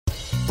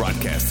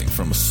Broadcasting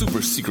from a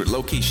super secret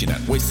location at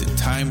Wasted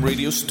Time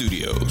Radio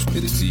Studios.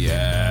 It is the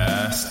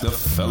Ask the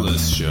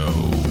Fellas Show.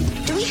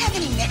 Do we have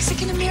any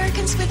Mexican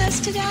Americans with us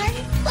today?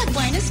 Like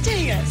Buenos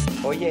Dias.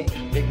 Oye,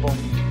 Big Boy,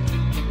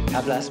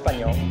 habla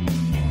español.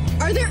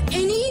 Are there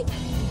any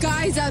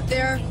guys out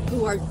there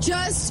who are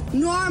just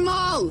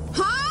normal,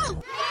 huh?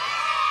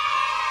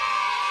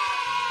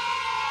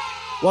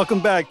 Welcome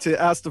back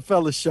to Ask the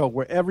Fellas Show,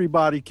 where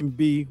everybody can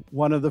be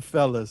one of the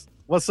fellas.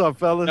 What's up,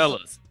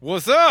 fellas?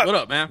 What's up? What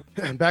up, man?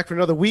 And back for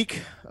another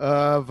week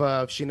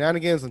of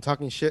shenanigans and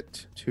talking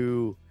shit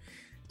to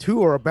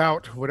or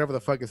about whatever the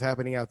fuck is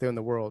happening out there in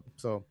the world.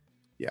 So,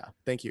 yeah,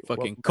 thank you.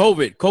 Fucking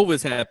COVID.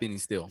 COVID's happening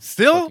still.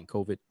 Still? Fucking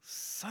COVID.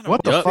 Son of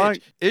What a the bitch. fuck?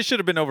 It should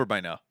have been over by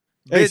now.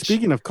 Hey, Bitch.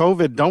 speaking of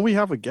COVID, don't we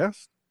have a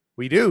guest?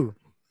 We do.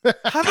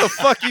 How the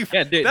fuck you?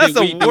 Yeah, That's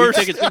the worst.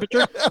 Did we take a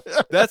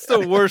temperature? That's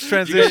the worst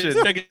transition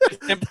Take a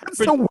That's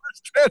temperature? the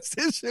worst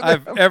transition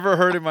I've ever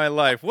heard in my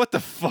life. What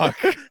the fuck?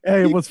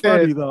 Hey, it was He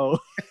said- funny, though.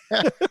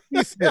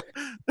 He said,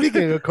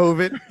 speaking of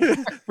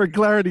COVID, For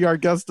clarity, our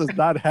guest does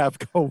not have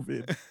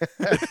COVID.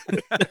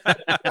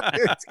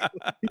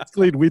 He's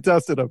clean. We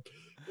tested him.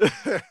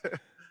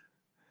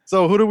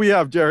 So who do we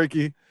have,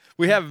 Jericho?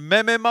 We have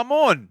Meme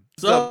Mamon.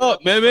 What's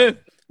up, man?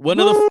 One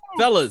of the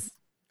fellas.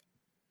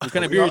 What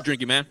kind of beer you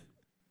drinking, man?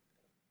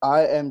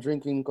 I am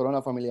drinking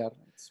Corona Familiar.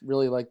 It's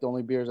really like the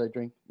only beers I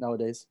drink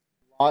nowadays.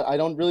 I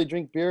don't really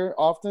drink beer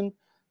often,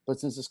 but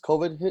since this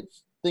COVID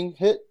thing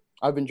hit,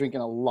 I've been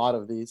drinking a lot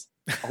of these.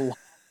 A lot.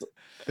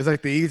 it's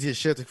like the easiest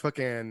shit to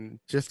fucking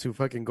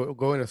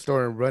go in a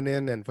store and run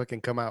in and fucking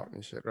come out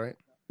and shit, right?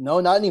 No,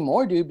 not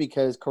anymore, dude,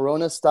 because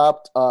Corona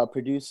stopped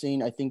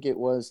producing. I think it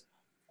was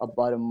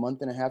about a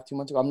month and a half, 2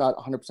 months ago. I'm not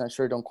 100%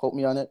 sure. Don't quote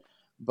me on it.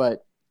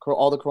 But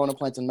all the Corona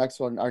plants in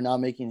Mexico are now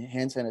making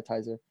hand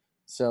sanitizer.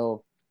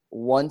 So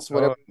once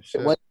whatever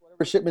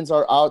shipments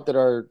are out that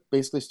are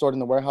basically stored in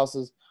the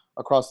warehouses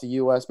across the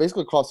U.S.,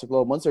 basically across the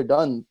globe, once they're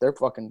done,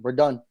 we're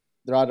done.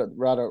 We're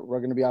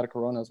going to be out of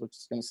Coronas, which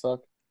is going to suck.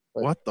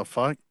 But, What the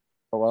fuck?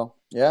 oh, well,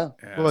 yeah.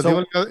 Well,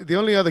 So- the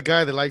only other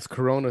guy that likes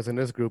Coronas in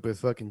this group is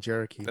fucking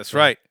Cherokee. That's So-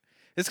 right.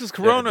 It's because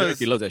Coronas.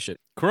 He loves that shit.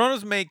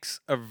 Coronas makes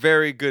a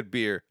very good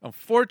beer.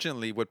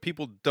 Unfortunately, what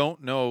people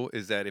don't know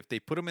is that if they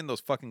put them in those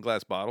fucking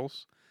glass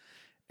bottles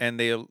and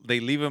they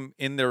leave them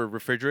in their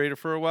refrigerator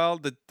for a while,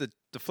 the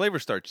flavor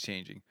starts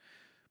changing.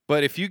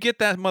 But if you get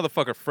that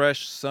motherfucker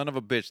fresh, son of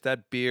a bitch,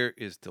 that beer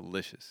is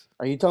delicious.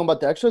 Are you talking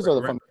about the extras or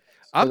the familiars?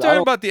 I'm 'Cause I talking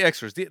don't- about the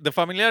extras. The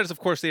familiares, of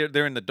course,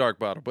 they're in the dark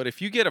bottle. But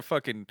if you get a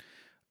fucking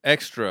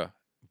extra,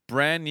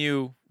 brand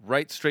new,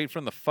 right straight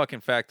from the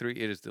fucking factory,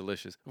 it is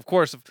delicious. Of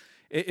course,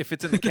 if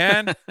it's in the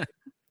can,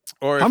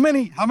 or How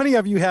many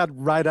have you had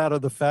right out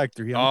of the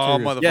factory? oh I'm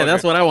curious. motherfucker, Yeah,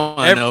 that's what I want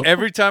to know.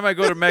 Every time I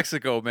go to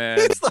Mexico, man,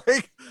 It's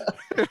like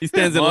He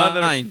stands in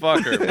line.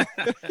 motherfucker.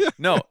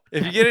 No,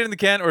 if you get it in the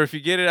can or if you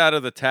get it out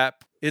of the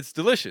tap, it's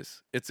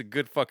delicious. It's a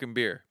good fucking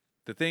beer.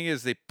 The thing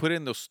is, they put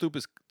in those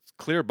stupid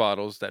clear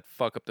bottles that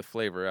fuck up the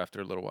flavor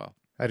after a little while.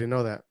 I didn't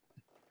know that.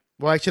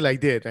 Well, actually, I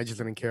did. I just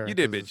didn't care. You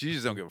did, bitch. You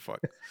just don't give a fuck.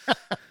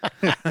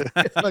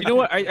 You know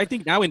what? I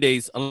think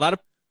nowadays a lot of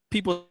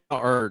people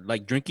are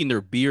like drinking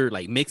their beer,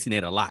 like mixing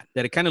it a lot.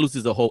 That it kind of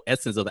loses the whole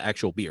essence of the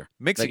actual beer.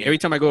 Mixing Like it. every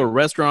time I go to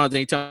restaurants,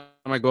 anytime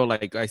I go,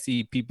 like I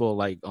see people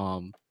like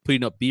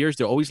putting up beers.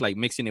 They're always like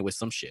mixing it with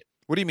some shit.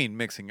 What do you mean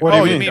mixing it? What do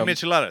you Oh, you mean? mean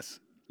micheladas?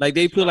 Like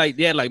they put like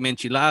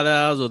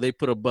enchiladas, or they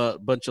put a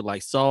bunch of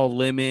like salt,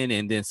 lemon,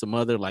 and then some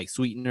other like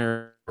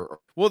sweetener.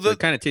 Well, So it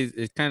kind of tastes.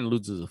 It kind of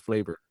loses the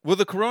flavor. Well,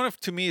 the Corona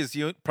to me is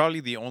probably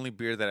the only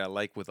beer that I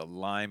like with a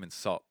lime and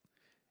salt.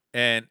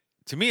 And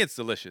to me, it's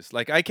delicious.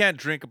 Like, I can't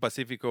drink a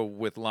Pacifico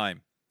with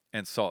lime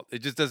and salt. It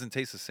just doesn't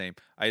taste the same.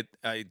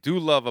 I do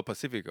love a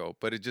Pacifico,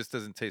 but it just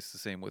doesn't taste the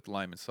same with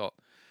lime and salt.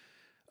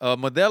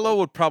 Modelo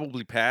would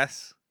probably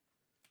pass.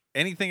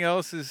 Anything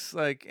else is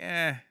like,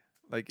 eh.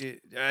 Like,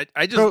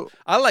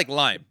 I like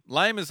lime.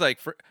 Lime is like,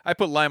 I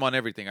put lime on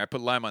everything. I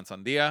put lime on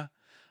sandia.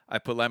 I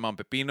put lime on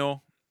pepino.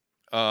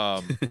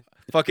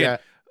 Fucking... Yeah.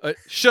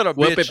 Shut up,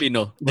 What bitch.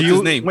 pepino? Do What's you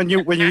his name? when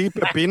you eat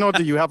pepino,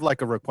 do you have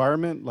like a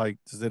requirement? Like,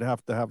 does it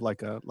have to have like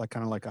kind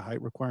of like a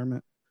height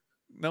requirement?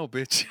 No,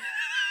 bitch.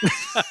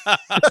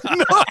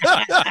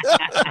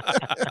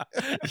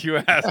 You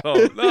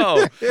asshole.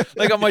 No.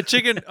 Like on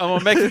my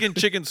Mexican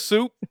chicken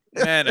soup,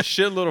 man, a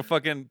shitload of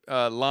fucking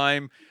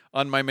lime.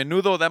 On my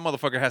menudo, that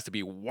motherfucker has to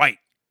be white.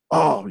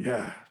 Oh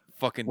yeah.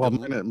 Fucking Well,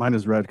 mine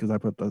is red because I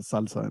put the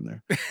salsa in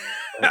there.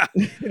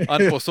 on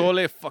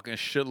pozole, fucking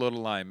shitload of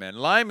lime, man.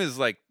 Lime is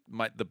like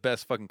the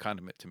best fucking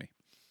condiment to me.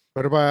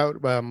 What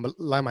about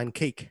lime on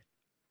cake?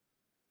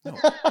 No,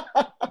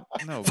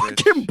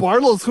 bitch. Fucking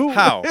Barlow's, who?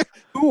 How?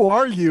 Who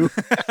are you?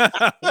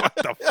 What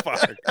the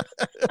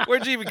fuck?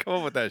 Where'd you even come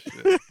up with that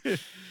shit?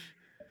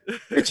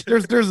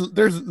 Bitch,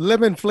 there's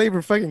lemon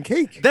flavored fucking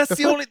cake. That's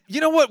the only. You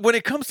know what? When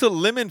it comes to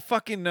lemon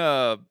fucking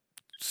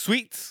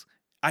sweets,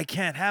 I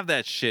can't have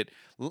that shit.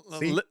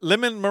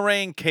 Lemon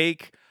meringue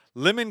cake,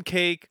 lemon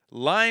cake,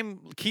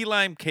 key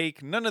lime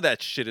cake. None of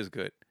that shit is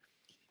good.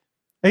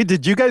 Hey,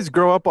 did you guys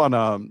grow up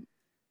on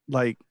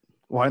like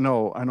Well,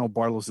 I know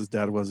Barlos's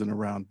dad wasn't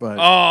around, but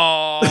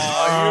Oh, you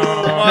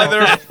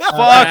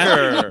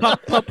motherfucker!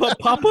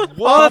 Papa?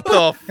 What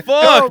the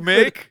fuck,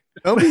 Mick?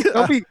 Don't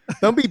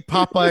be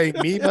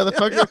Popeye me,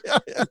 motherfucker.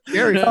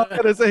 Scary. I'm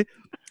gonna say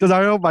because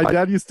I know my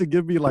dad used to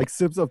give me like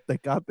sips of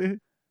Tecate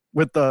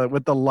with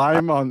the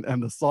lime on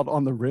and the salt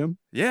on the rim.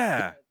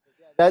 Yeah.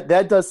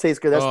 That does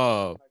taste good. That's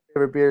Oh, my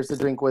favorite beers to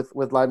drink with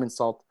lime and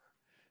salt.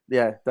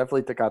 Yeah,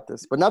 definitely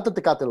Tecates, but not the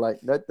Tecate light.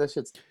 That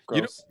shit's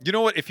gross. You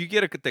know what? If you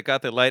get a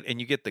Tecate Light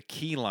and you get the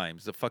key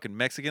limes, the fucking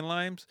Mexican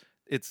limes,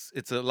 it's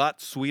a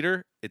lot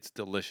sweeter. It's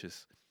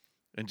delicious,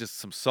 and just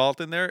some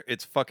salt in there.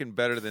 It's fucking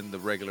better than the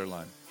regular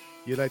lime.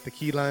 You like the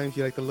key limes?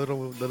 You like the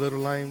little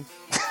limes?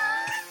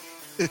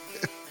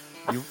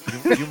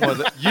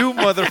 You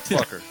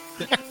motherfucker.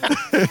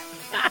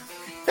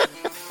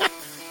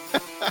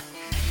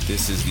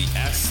 This is the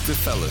Ask the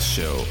Fellas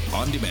show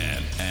on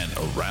demand and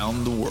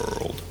around the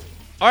world.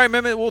 All right,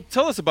 man. Well,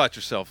 tell us about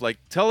yourself. Like,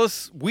 tell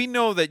us. We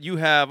know that you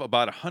have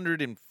about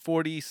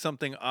 140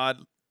 something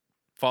odd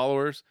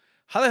followers.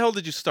 How the hell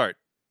did you start?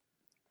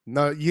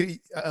 No, you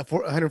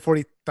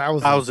 140,000.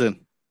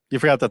 1,000. You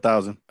forgot the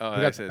 1,000. Oh, We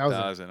I got said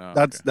 1,000. 1,000. Oh,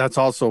 That's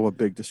also a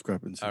big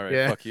discrepancy. all right.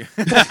 Yeah. Fuck you.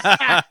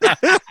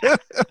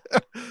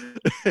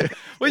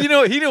 Well,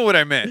 he knew what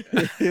I meant.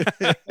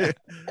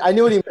 I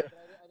knew what he meant.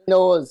 I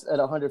know it was at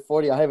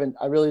 140. I haven't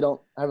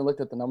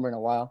looked at the number in a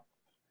while,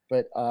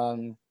 but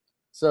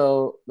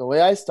so the way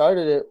I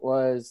started it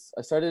was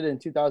I started it in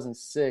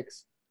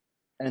 2006,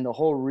 and the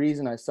whole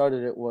reason I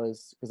started it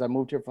was because I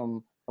moved to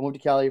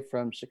Cali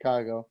from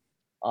Chicago.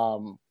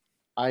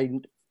 I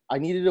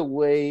needed a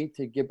way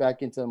to get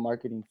back into the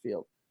marketing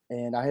field,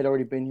 and I had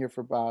already been here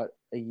for about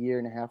a year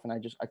and a half, and I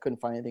couldn't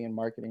find anything in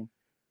marketing,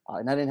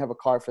 and I didn't have a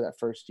car for that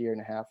first year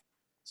and a half,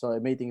 so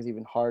it made things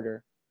even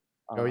harder.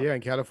 Oh yeah,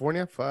 in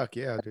California? Fuck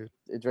yeah, dude.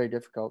 It's very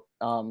difficult.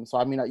 So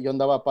I mean, yo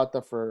andaba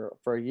pata for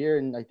a year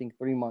and I think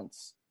 3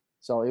 months.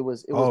 So it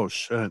was. Oh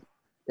shit.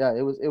 Yeah,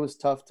 it was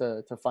tough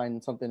to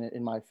find something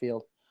in my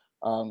field.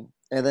 And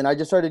then I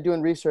just started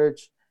doing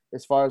research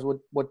as far as what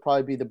would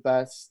probably be the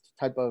best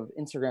type of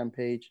Instagram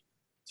page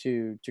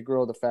to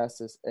grow the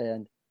fastest.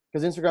 And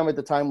because Instagram at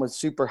the time was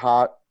super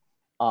hot,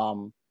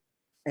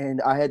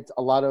 and I had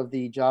a lot of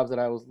the jobs that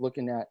I was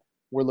looking at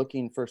were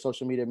looking for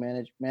social media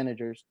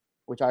managers,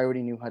 which I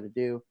already knew how to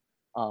do.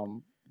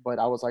 But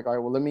I was like, all right,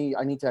 well,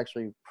 I need to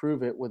actually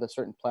prove it with a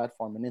certain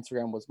platform. And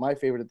Instagram was my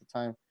favorite at the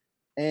time,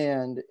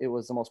 and it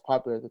was the most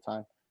popular at the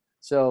time.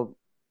 So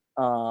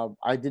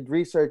I did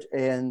research,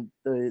 and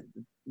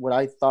what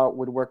I thought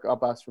would work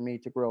up best for me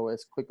to grow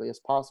as quickly as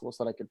possible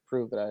so that I could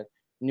prove that I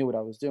knew what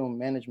I was doing,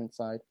 management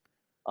side,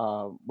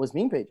 was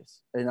meme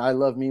pages. And I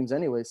love memes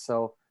anyway.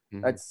 So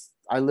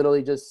I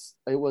literally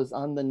it was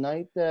on the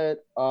night that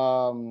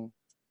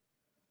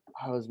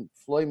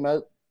Floyd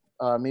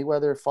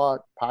Mayweather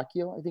fought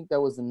Pacquiao. I think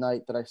that was the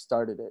night that I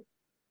started it.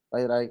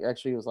 I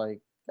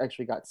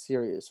actually got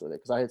serious with it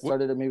because I had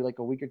started it maybe like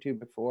a week or two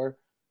before.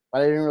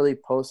 But I didn't really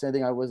post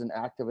anything. I wasn't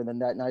active. And then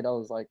that night I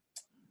was like,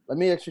 let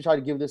me actually try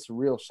to give this a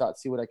real shot,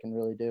 see what I can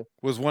really do.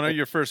 Was one of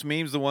your first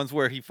memes the ones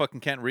where he fucking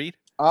can't read?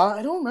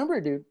 I don't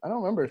remember, dude. I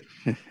don't remember.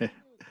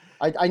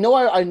 I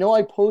know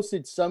I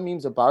posted some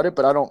memes about it,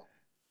 but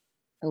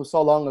it was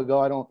so long ago.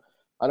 I don't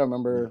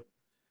remember.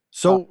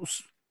 So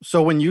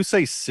when you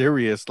say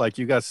serious, like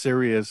you got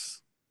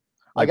serious,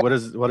 like what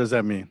does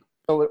that mean?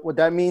 So what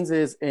that means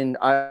is, and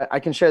I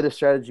can share this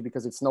strategy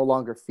because it's no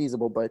longer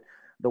feasible, but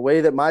the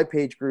way that my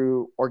page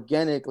grew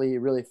organically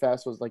really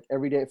fast was like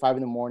every day at 5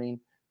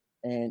 a.m.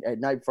 and at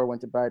night before I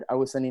went to bed, I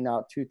was sending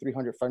out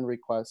 200-300 friend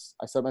requests.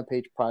 I set my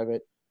page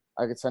private.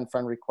 I could send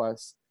friend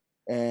requests,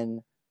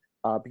 and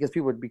because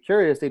people would be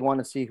curious, they'd want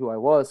to see who I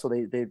was, so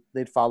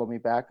they'd follow me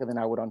back, and then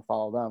I would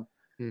unfollow them.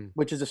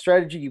 Which is a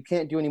strategy you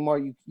can't do anymore.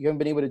 You haven't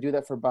been able to do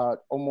that for about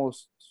we're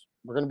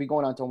going to be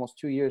going on to almost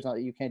 2 years now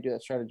that you can't do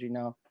that strategy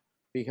now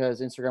because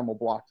Instagram will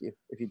block you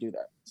if you do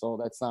that. So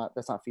that's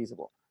not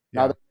feasible.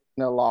 Yeah. Now that's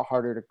a lot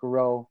harder to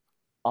grow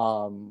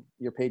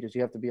your pages.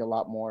 You have to be a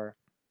lot more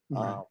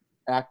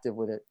active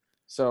with it.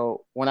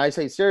 So when I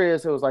say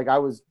serious, it was like I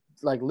was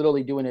like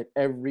literally doing it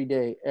every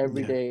day,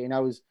 and I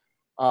was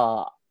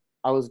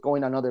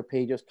going on other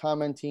pages,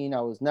 commenting,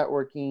 I was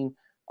networking.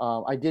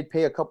 I did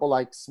pay a couple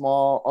like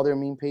small other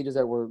meme pages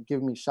that were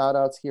giving me shout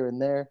outs here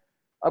and there.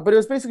 But it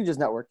was basically just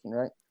networking,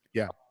 right?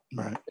 Yeah.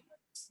 Right.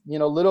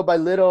 Little by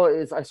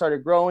little I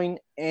started growing,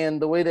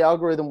 and the way the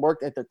algorithm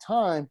worked at the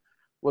time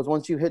was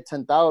once you hit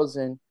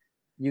 10,000,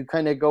 you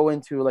kind of go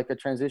into like a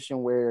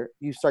transition where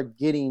you start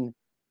getting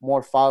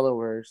more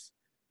followers.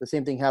 The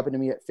same thing happened to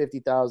me at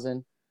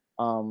 50,000.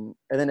 And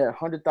then at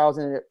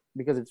 100,000,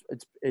 because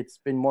it's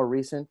been more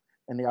recent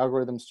and the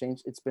algorithms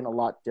changed, it's been a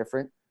lot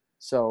different.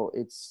 So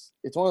it's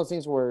one of those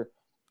things where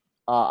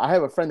I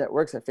have a friend that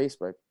works at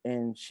Facebook,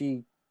 and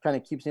she kind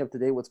of keeps me up to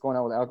date what's going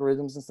on with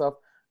algorithms and stuff.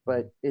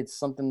 But it's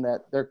something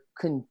that they're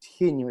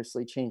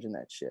continuously changing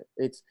that shit.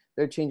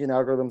 They're changing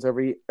algorithms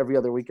every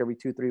other week, every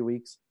 2-3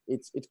 weeks.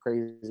 It's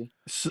crazy.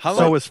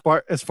 So as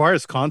far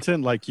as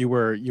content, like you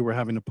were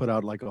having to put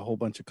out like a whole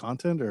bunch of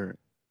content, or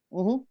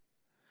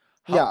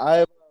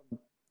yeah,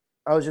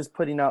 I was just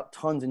putting out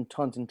tons and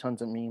tons and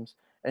tons of memes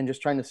and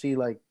just trying to see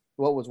like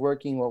what was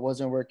working, what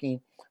wasn't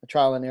working, a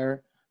trial and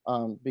error.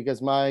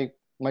 Because my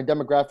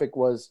demographic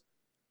was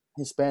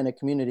Hispanic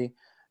community,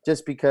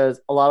 just because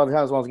a lot of the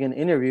times when I was getting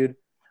interviewed,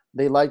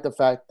 they liked the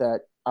fact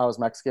that I was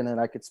Mexican and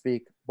I could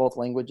speak both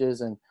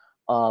languages, and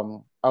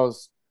I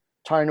was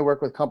trying to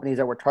work with companies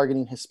that were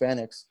targeting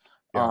Hispanics,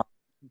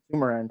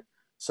 consumer end.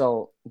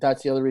 So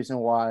that's the other reason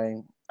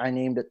why I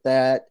named it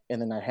that,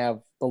 and then I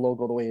have the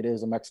logo the way it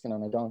is, a Mexican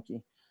on a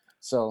donkey.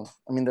 So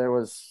I mean, there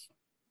was,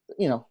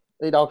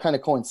 it all kind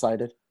of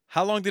coincided.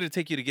 How long did it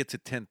take you to get to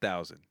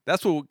 10,000?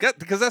 That's what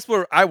because that's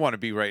where I want to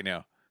be right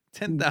now.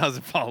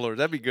 10,000 followers.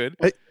 That'd be good.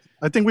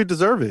 I think we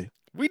deserve it.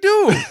 We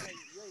do.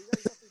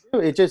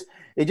 It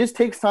just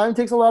takes time. It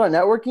takes a lot of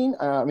networking.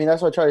 I mean,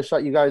 that's why I try to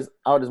shout you guys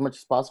out as much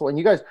as possible. And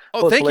you guys.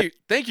 Oh,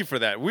 thank you for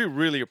that. We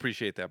really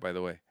appreciate that, by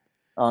the way.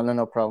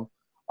 No problem.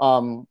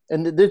 And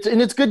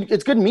it's good.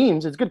 It's good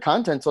memes. It's good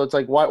content. So it's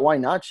like, why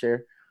not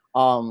share?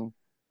 And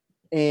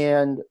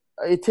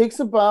it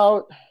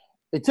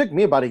took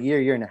me about a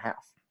year and a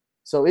half.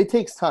 So it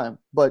takes time.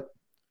 But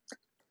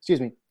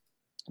excuse me.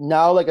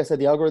 Now, like I said,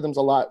 the algorithm's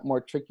a lot more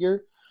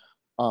trickier.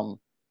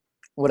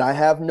 What I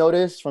have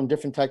noticed from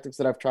different tactics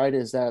that I've tried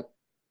is that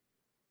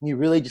you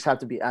really just have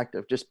to be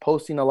active, just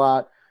posting a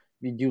lot.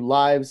 You do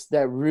lives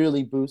that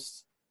really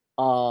boosts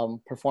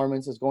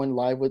performances, going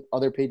live with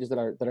other pages that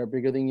are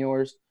bigger than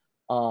yours,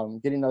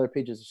 getting other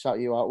pages to shout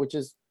you out, which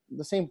is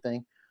the same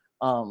thing.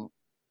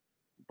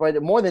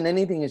 But more than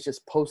anything is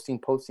just posting.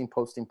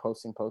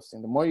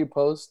 The more you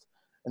post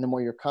and the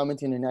more you're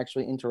commenting and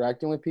actually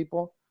interacting with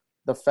people,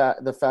 the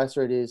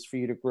faster it is for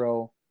you to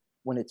grow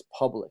when it's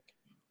public.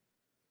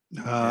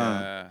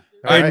 Yeah.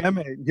 Hey,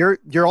 Meme,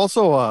 you're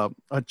also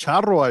a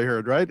charro, I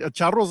heard, right? A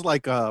charro's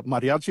like a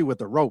mariachi with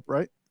a rope,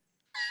 right?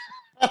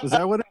 Is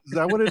that what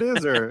it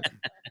is, or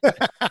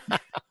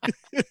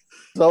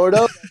sort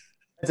of?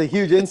 It's a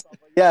huge insult.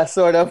 Yeah,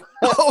 sort of.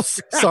 Oh,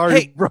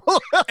 sorry, bro.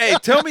 Hey,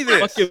 tell me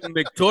this. Fucking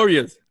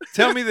victorious.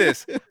 Tell me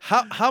this.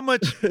 How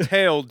much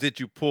tail did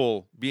you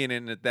pull being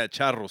in that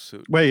charro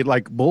suit? Wait,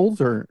 like bulls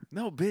or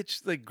no,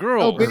 bitch, like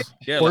girls.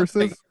 Yeah,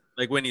 horses?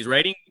 Like when he's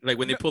riding, like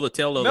when they pull the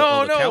tail of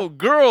the cow?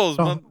 Girls,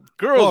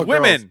 girls,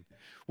 women.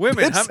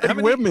 How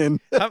many women?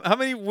 How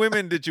many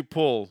women did you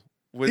pull?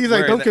 He's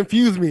like, don't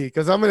confuse me,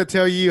 because I'm gonna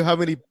tell you how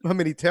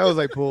many tails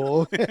I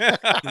pull.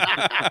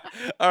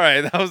 All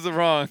right, that was the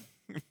wrong.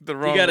 You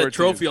got a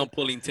trophy on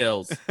pulling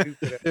tails.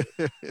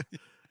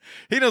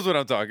 He knows what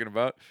I'm talking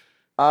about.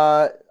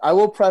 I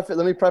will preface.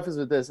 Let me preface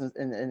with this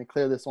and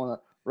clear this one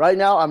up. Right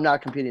now, I'm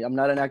not competing. I'm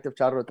not an active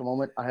charro at the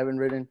moment. I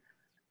haven't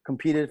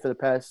competed for the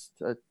past.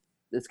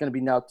 It's going to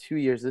be now 2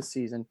 years this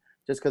season,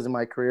 just because of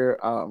my career.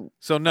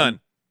 So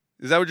none.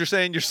 Is that what you're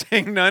saying? You're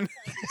saying none?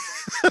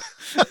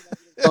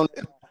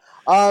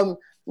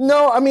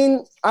 No, I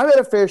mean, I've had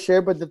a fair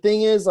share, but the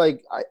thing is,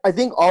 like, I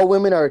think all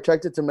women are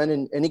attracted to men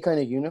in any kind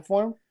of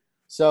uniform.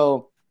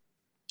 So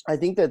I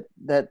think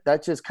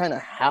that just kind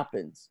of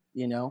happens,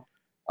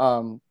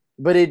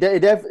 but it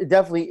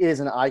definitely is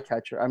an eye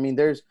catcher. I mean,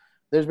 there's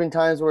been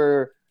times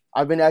where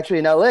I've been actually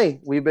in LA.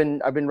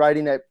 I've been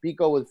riding at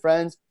Pico with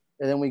friends,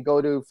 and then we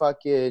go to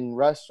fucking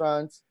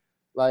restaurants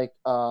like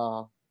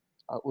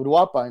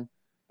Uruapan,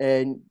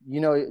 and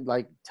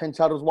like 10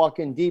 charros walk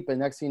in deep, and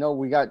next thing you know,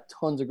 we got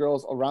tons of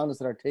girls around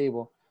us at our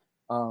table.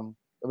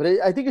 But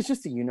I think it's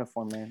just the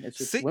uniform, man. It's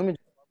just women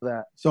love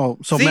that. So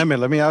Meme,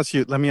 let me ask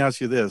you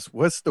this: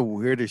 what's the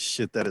weirdest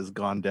shit that has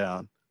gone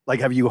down?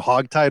 Like, have you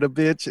hogtied a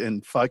bitch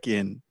and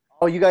fucking?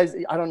 Oh, you guys,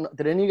 I don't know.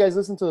 Did any of you guys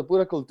listen to the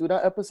Pura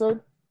Cultura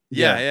episode?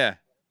 Yeah.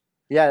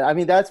 I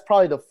mean, that's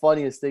probably the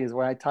funniest thing is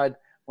when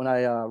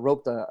I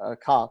roped a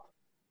cop.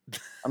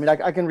 I mean,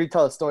 I can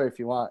retell a story if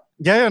you want.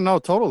 Yeah, no,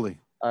 totally.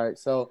 All right,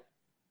 so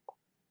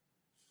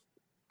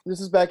this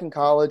is back in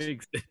college.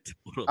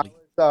 Totally.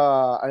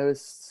 I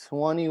was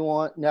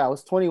 21. Yeah, I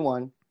was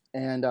 21,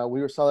 and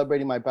we were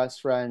celebrating my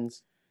best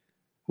friend's,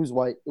 who's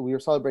white. We were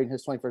celebrating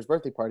his 21st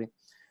birthday party,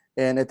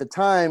 and at the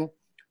time,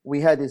 we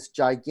had this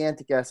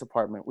gigantic ass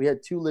apartment. We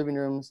had 2 living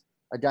rooms,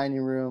 a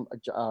dining room,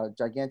 a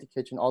gigantic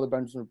kitchen. All the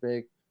bedrooms were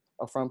big,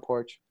 a front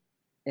porch.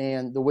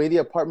 And the way the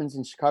apartments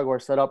in Chicago are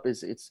set up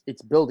is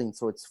it's buildings,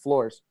 so it's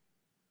floors.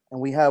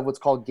 And we have what's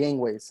called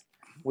gangways,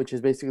 which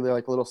is basically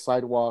like a little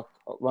sidewalk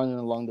running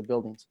along the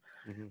buildings.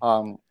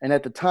 Mm-hmm. And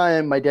at the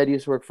time, my dad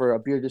used to work for a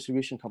beer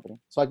distribution company.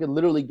 So I could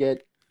literally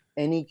get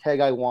any keg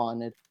I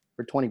wanted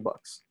for $20.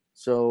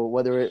 So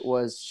whether it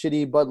was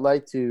shitty Bud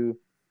Light to,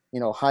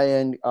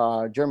 high-end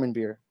German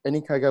beer,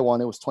 any keg I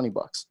wanted was $20.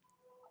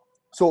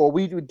 So what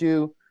we would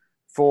do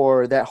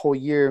for that whole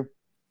year,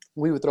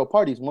 we would throw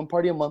parties. One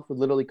party a month would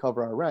literally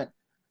cover our rent,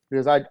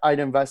 because I'd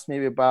invest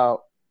maybe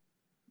about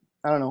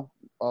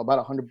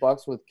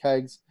 $100 with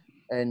kegs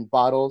and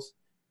bottles,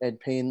 and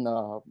paying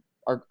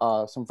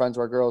some friends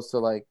of our girls to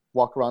like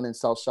walk around and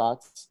sell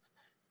shots,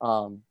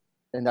 and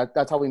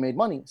that's how we made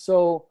money.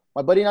 So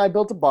my buddy and I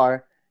built a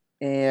bar,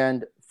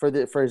 and for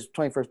his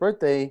 21st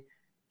birthday,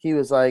 he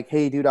was like,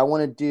 "Hey, dude, I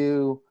want to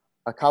do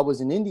a Cowboys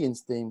and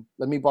Indians theme.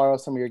 Let me borrow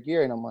some of your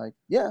gear." And I'm like,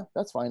 "Yeah,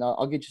 that's fine.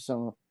 I'll get you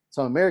some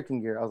some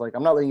American gear. I was like,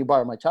 I'm not letting you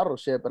borrow my charro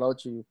shit, but I'll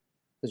let you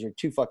because you're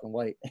too fucking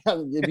white.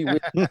 It'd be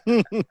weird.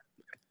 It'd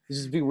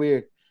just be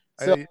weird.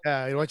 So,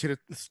 I want you to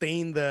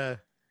stain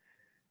the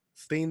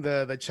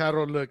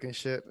charro look and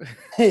shit.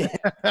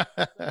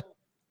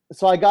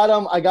 So I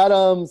got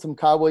him some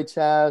cowboy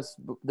chaps,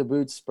 the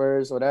boots,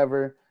 spurs,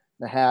 whatever,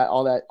 the hat,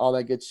 all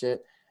that good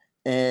shit.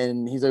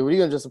 And he's like, "What are you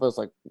gonna dress up?" I was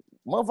like,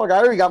 "Motherfucker, I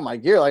already got my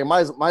gear. Like,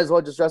 might as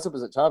well just dress up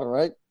as a charro,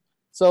 right?"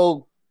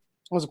 So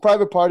it was a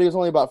private party. It was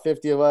only about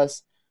 50 of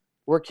us.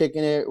 We're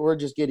kicking it. We're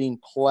just getting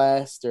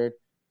plastered.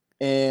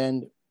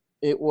 And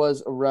it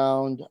was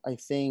around, I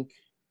think,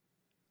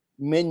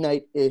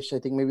 midnight-ish. I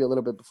think maybe a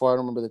little bit before. I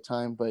don't remember the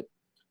time, but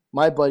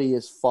my buddy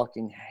is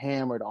fucking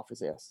hammered off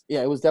his ass.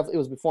 Yeah, it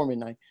was before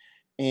midnight.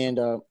 And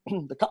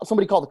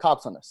somebody called the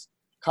cops on us.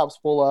 Cops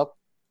pull up.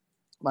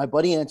 My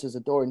buddy answers the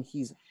door, and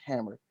he's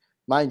hammered.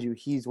 Mind you,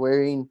 he's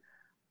wearing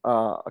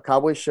a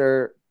cowboy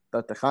shirt,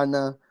 the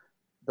tejana,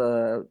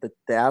 the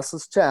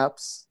assless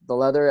chaps, the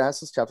leather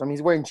assless chaps. I mean,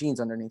 he's wearing jeans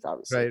underneath,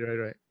 obviously.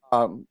 Right.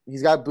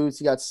 He's got boots.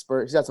 He got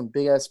spurs. He's got some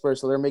big ass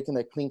spurs, so they're making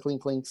that clink,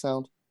 clink, clink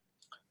sound.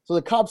 So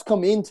the cops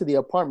come into the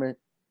apartment,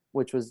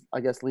 which was,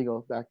 I guess,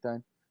 legal back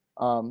then,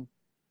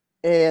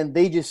 and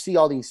they just see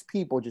all these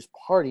people just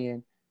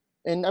partying.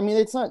 And I mean,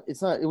 it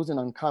wasn't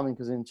uncommon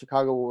because in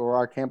Chicago, where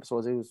our campus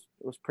was, it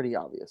was pretty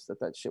obvious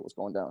that shit was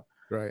going down.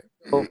 Right.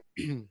 So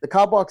the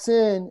cop walks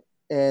in.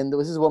 And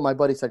this is what my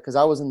buddy said, because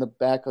I was in the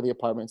back of the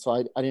apartment, so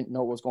I didn't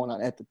know what was going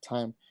on at the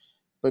time.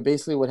 But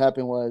basically what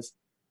happened was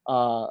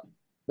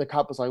the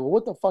cop was like, "Well,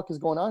 what the fuck is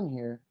going on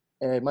here?"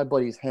 And my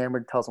buddy's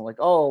hammered, tells him, like,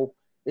 "Oh,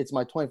 it's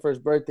my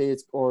 21st birthday.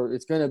 It's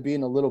going to be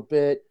in a little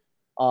bit.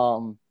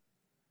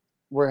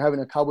 We're having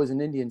a Cowboys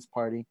and Indians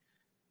party."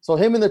 So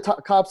him and the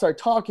cops are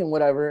talking,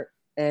 whatever.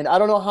 And I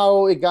don't know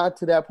how it got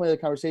to that point of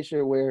the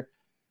conversation where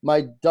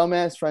my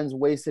dumbass friend's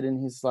wasted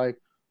and he's like,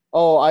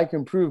 "Oh, I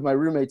can prove my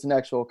roommate's an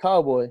actual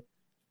cowboy."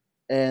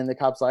 And the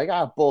cop's like,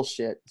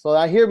 bullshit. So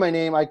I hear my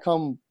name. I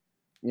come,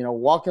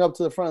 walking up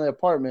to the front of the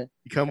apartment.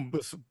 You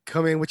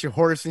come in with your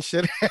horse and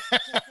shit.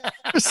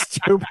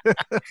 Stupid.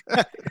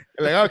 Like,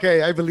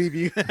 okay, I believe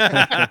you.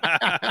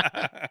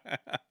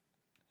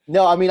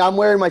 No, I mean, I'm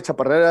wearing my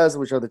chaparreras,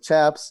 which are the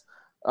chaps.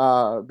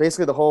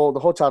 Basically the whole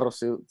charro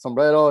suit,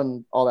 sombrero,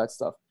 and all that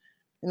stuff.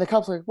 And the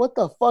cop's like, "What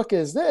the fuck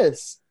is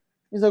this?"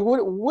 He's like,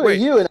 "What Wait, are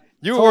you?" And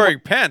you were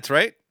wearing pants,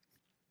 right?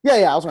 Yeah,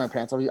 I was wearing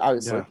pants.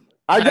 Obviously.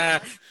 Yeah.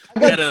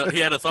 He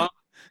had a song.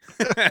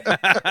 I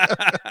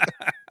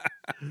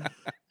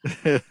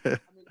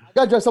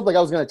got dressed up like I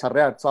was gonna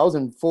charrear, so I was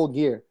in full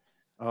gear.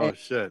 Oh, and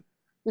shit.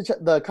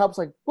 The cop's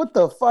like, "What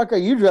the fuck are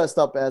you dressed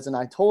up as?" And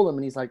I told him,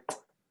 and he's like,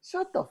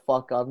 "Shut the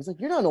fuck up." He's like,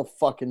 "You're not no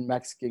fucking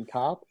Mexican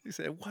cop." He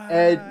said, "Why?"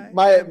 And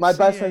my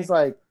best friend's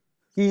like,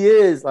 "He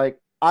is, like,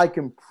 I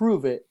can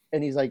prove it."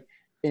 And he's like,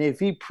 "And if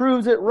he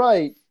proves it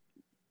right,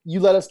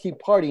 you let us keep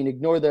partying,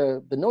 ignore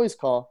the noise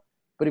call.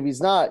 But if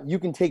he's not, you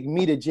can take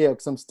me to jail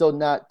because I'm still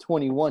not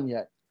 21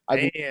 yet."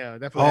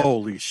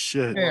 Holy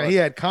shit. Yeah, he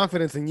had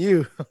confidence in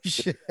you. Oh,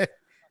 shit.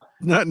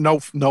 No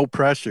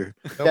pressure.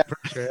 No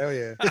pressure. Hell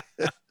yeah.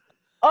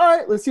 All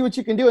right, let's see what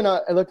you can do. And I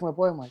look at my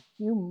boy. I'm like,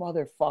 "You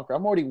motherfucker.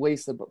 I'm already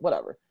wasted, but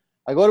whatever."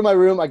 I go to my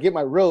room. I get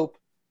my rope.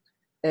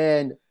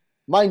 And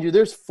mind you,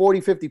 there's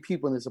 40, 50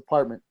 people in this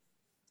apartment.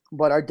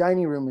 But our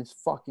dining room is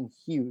fucking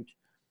huge.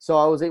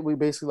 So we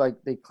basically,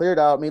 they cleared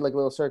out, made like a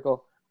little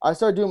circle. I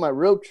started doing my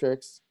rope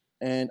tricks.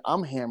 And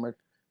I'm hammered,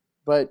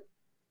 but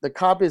the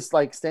cop is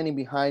like standing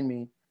behind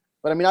me.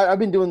 But I mean, I've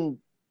been doing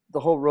the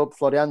whole rope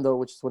floreando,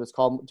 which is what it's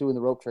called, doing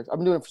the rope tricks. I've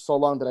been doing it for so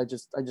long that I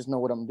just know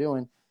what I'm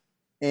doing.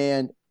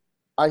 And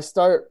I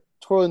start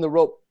twirling the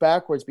rope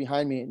backwards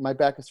behind me. And my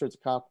back is towards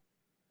the cop,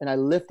 and I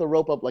lift the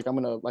rope up like I'm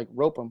gonna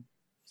rope him.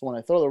 So when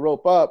I throw the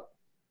rope up,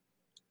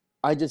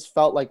 I just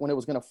felt like when it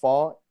was gonna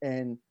fall,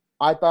 and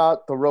I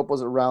thought the rope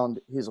was around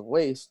his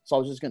waist, so I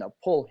was just gonna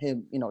pull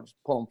him, just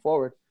pull him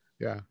forward.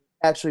 Yeah.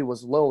 Actually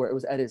was lower. It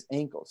was at his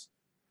ankles.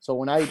 So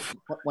when I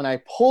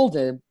pulled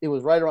him, it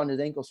was right around his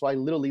ankle. So I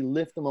literally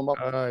lifted him up.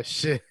 Oh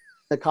shit!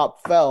 The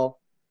cop fell.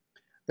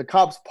 The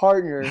cop's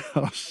partner.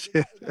 Oh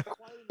shit!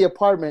 The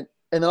apartment,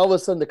 and then all of a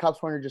sudden, the cop's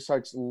partner just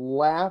starts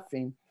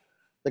laughing.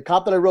 The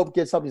cop that I roped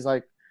gets up. He's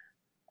like,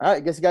 "All right, I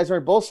guess you guys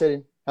aren't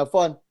bullshitting. Have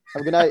fun.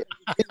 Have a good night."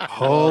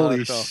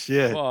 Holy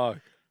shit! Fuck.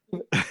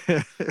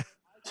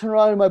 Turn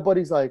around, and my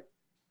buddy's like,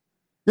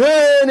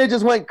 "Yeah," and it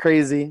just went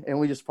crazy, and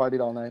we just partied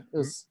all night. It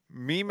was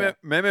Meme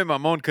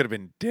Mamon could have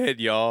been dead,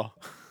 y'all.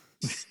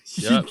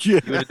 Yep. You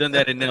would have done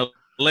that in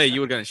L.A. You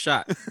would have gotten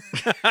shot.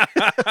 You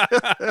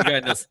got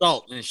an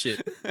assault and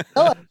shit.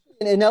 No,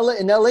 in LA,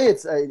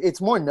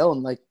 it's more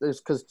known. Like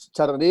because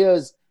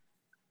charrerías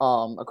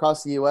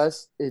across the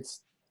U.S.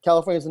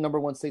 California is the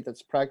 #1 state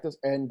that's practiced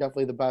and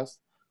definitely the best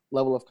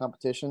level of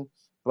competition.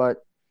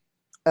 But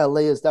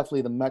LA is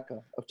definitely the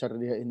mecca of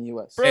charrería in the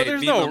U.S. Bro, Hey,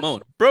 there's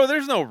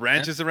no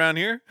ranches around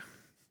here.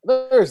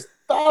 There's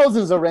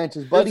thousands of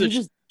ranches, buddy.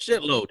 There's a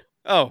shitload.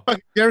 Oh,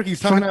 Cherokee's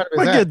talking out of his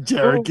Look ass. at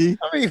Cherokee.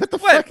 I mean, what the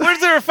what? fuck?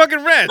 Where's there a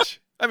fucking ranch?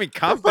 I mean,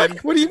 Compton.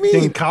 What do you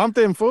In mean?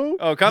 Compton, fool?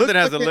 Oh, Compton Look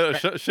has a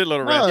at- shitload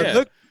of No,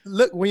 ranches.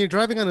 look, when you're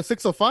driving on a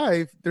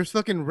 605, there's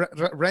fucking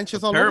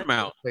ranches all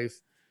Paramount. over the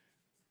place.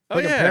 Oh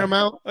Fucking yeah,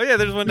 Paramount. Oh yeah,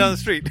 there's one down the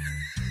street.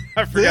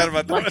 I forgot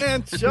about that.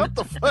 Man, shut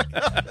the fuck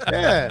up.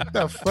 Yeah,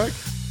 the fuck.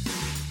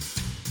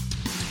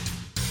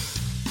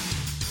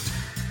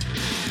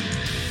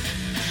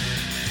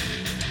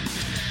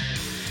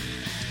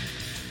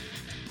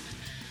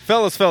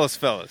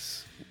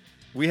 Fellas,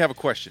 we have a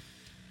question.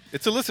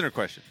 It's a listener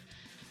question.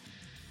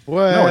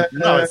 What?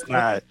 No, it's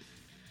not.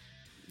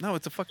 No,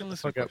 it's a fucking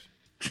listener Fuck up.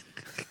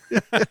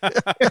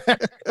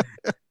 question.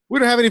 We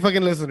don't have any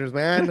fucking listeners,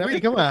 man. I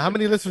mean, come on. How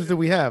many listeners do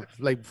we have?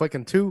 Like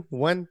fucking 2,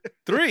 1,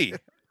 3.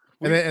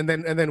 and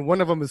then one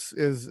of them is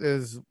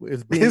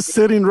being He's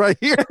sitting right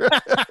here.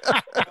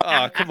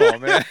 Oh, come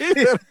on, man.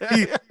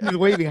 he's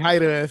waving hi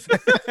to us.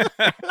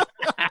 All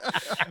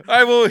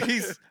right, well,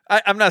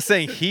 I'm not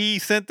saying he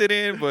sent it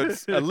in,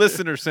 but a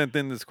listener sent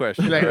in this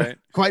question, Like, right?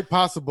 quite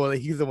possible that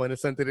he's the one that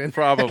sent it in.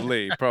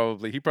 Probably.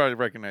 He probably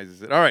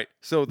recognizes it. All right,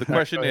 so the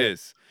question Go ahead.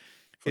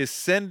 is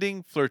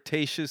sending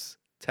flirtatious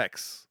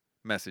text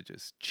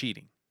messages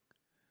cheating?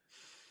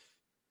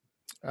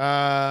 Who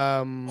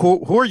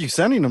are you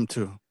sending them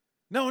to?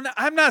 No,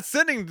 I'm not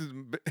sending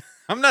them.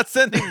 I'm not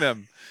sending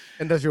them.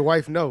 And does your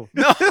wife know?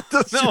 No,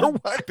 Does no, your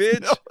wife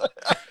bitch.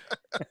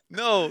 know?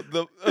 No,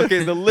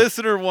 the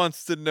listener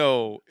wants to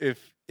know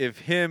if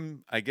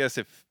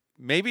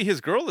maybe his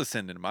girl is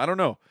sending him. I don't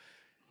know.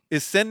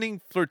 Is sending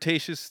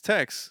flirtatious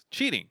texts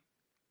cheating?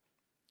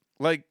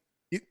 Like,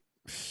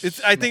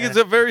 I think it's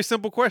a very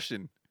simple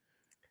question.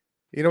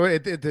 You know,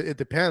 it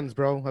depends,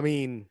 bro. I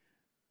mean,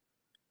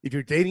 if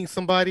you're dating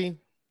somebody,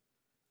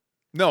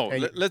 No,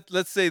 And-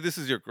 let's say this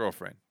is your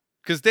girlfriend.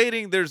 Because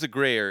dating, there's a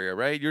gray area,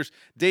 right? You're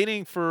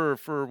dating for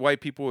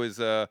white people is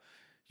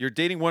you're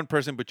dating one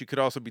person, but you could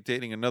also be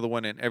dating another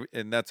one,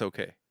 and that's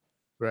okay.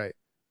 right?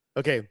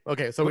 Okay.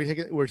 So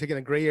we're taking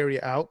a gray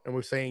area out, and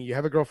we're saying you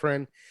have a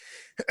girlfriend,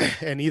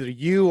 and either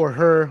you or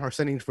her are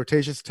sending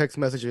flirtatious text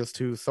messages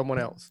to someone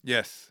else.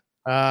 Yes.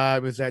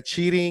 Is that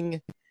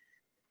cheating?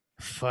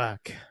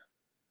 Fuck.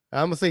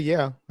 I'm gonna say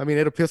yeah. I mean,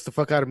 it'll piss the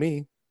fuck out of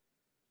me.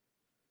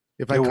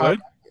 If I You caught, would?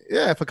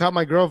 yeah, if I caught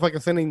my girl fucking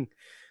sending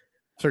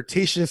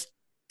flirtatious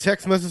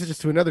text messages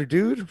to another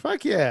dude,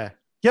 fuck yeah.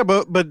 Yeah,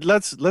 but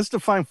let's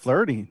define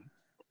flirting.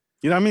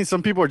 You know what I mean?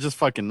 Some people are just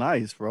fucking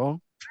nice,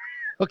 bro.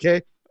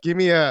 Okay, give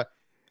me a.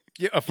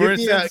 Yeah. For Give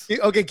me a, instance,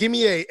 okay, give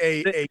me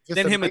a just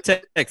Send him a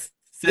nice- text.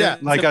 Yeah,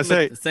 like I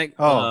say-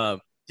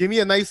 give me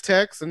a nice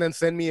text and then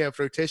send me a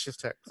flirtatious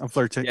text. I'm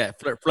flirting. yeah,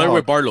 flirt Oh.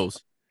 with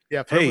Barlow's.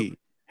 Yeah, flirt with-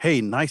 Hey,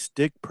 nice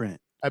dick print.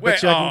 I bet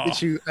Wait, you I can oh.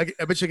 get you.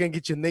 I bet you I can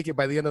get you naked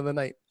by the end of the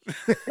night.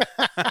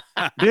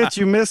 Bitch,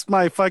 you missed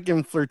my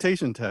fucking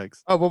flirtation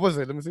text. Oh, what was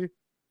it? Let me see.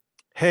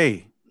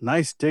 Hey,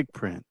 nice dick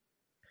print.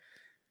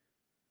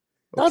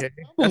 Okay,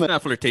 That's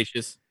not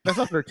flirtatious. that's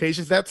not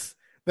flirtatious. That's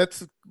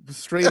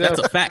straight That's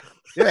up. a fact.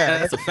 Yeah,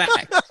 That's a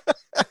fact.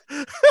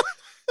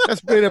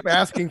 that's straight up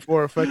asking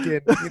for a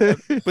fucking. You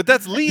know, but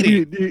that's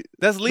leading. Dude,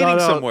 That's leading no.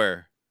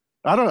 somewhere.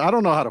 I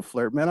don't know how to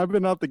flirt, man. I've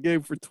been out the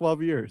game for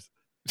 12 years.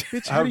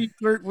 bitch, how do you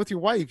flirt with your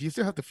wife? You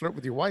still have to flirt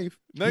with your wife.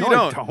 No, you I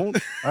don't. don't.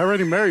 I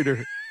already married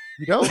her.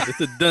 You don't. It's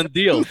a done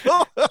deal.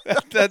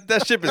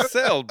 that ship is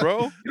sailed,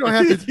 bro. You don't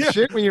have to do Yeah.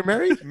 shit when you're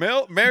married.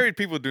 Married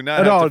people do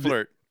not I know, have to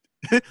flirt.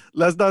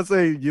 Let's not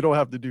say you don't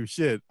have to do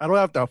shit. I don't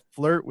have to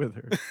flirt with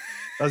her.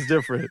 That's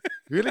different.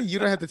 Really, you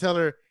don't have to tell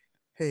her,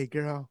 "Hey,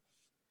 girl,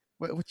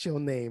 what's your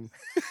name?"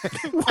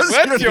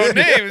 What's your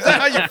name? Is that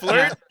how you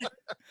flirt?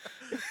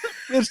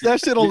 Bitch,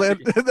 that shit'll end.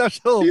 That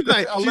shit'll. She's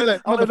like- I'll she's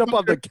like, end up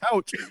on the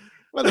couch.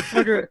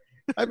 Motherfucker,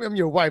 I'm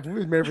your wife. We've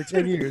been married for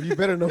 10 years. You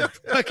better know my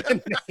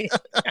fucking name.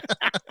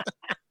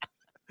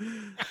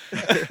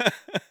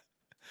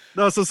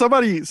 No, so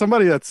somebody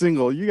that's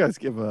single, you guys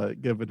give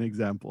an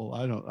example.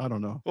 I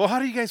don't know. Well, how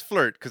do you guys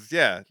flirt? Because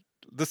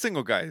the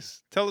single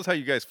guys. Tell us how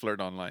you guys flirt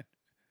online.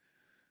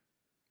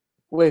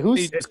 Wait, You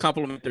who's just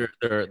compliment their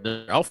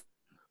outfit.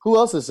 who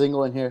else is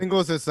single in here?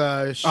 Singles is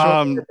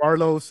Sean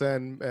Barlos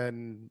and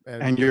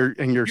And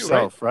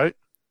yourself, right?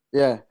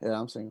 Yeah,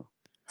 I'm single.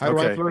 how do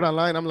I Okay. flirt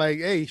online? I'm like,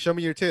 hey, show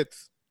me your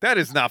tits. That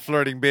is not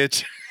flirting,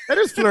 bitch. That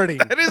is flirting.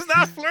 That is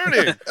not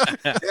flirting.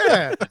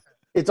 Yeah,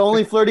 It's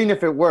only flirting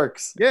if it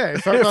works. yeah.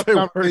 It's all If about it the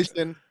works.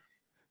 conversation.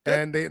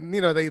 And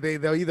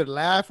they'll either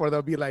laugh or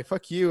they'll be like,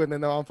 fuck you, and then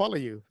they'll unfollow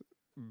you.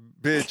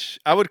 Bitch,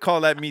 I would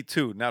call that me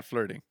too, not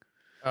flirting.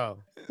 Oh,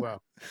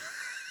 well.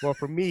 Well,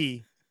 for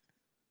me,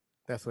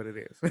 that's what it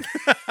is.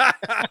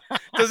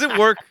 Does it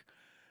work?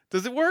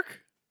 Does it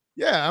work?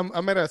 Yeah,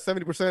 I'm at a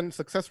 70%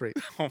 success rate.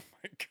 Oh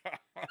my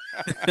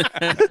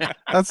god.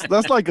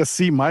 That's like a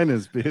C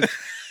minus, bitch.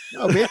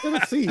 No, man,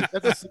 that's a C.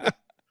 That's a C.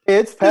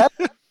 It's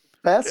passing.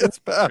 It's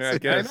Yeah, I passing.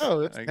 guess. I know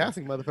it's I-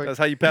 passing, motherfucker. That's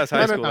how you pass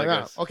high school, I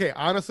guess. Okay,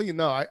 honestly,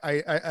 no,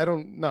 I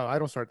don't. No, I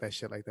don't start that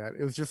shit like that.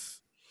 It was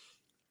just,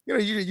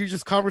 you're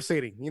just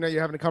conversating.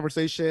 You're having a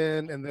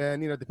conversation, and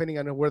then depending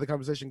on where the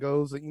conversation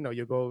goes,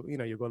 you'll go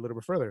a little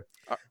bit further.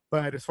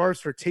 But as far as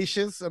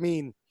flirtatious, I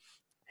mean,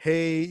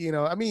 hey,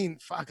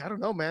 fuck, I don't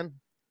know, man.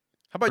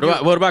 How about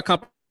you? What about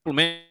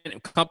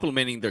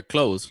complimenting their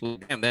clothes?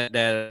 Damn,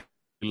 that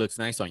looks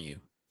nice on you.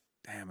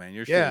 Damn, man,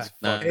 your Yeah. shit is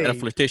fucking. That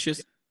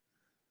flirtatious.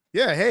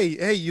 Yeah,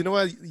 hey, you know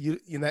what? You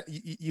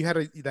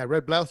had that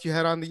red blouse you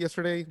had on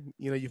yesterday.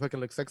 You know, you fucking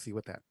look sexy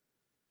with that.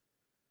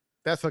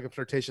 That's fucking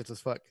flirtatious as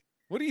fuck.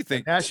 What do you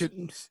think? That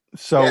should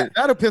So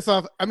that'll piss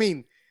off. I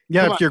mean,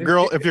 yeah, come if your on,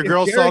 girl if your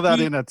girl saw that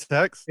Cherokee- in a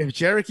text, if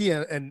Cherokee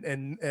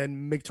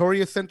and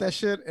Victoria sent that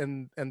shit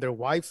and their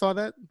wife saw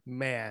that,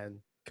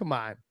 man, come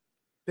on,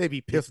 they'd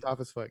be pissed off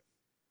as fuck.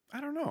 I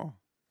don't know.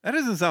 That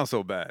doesn't sound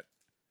so bad.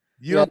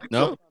 You don't think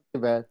No. so? Too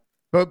bad.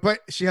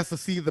 But she has to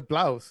see the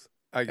blouse,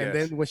 I guess. and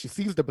then when she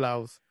sees the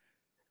blouse,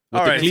 With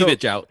All the right, so-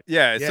 cleavage out.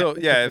 Yeah, Yeah. so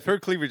yeah, if her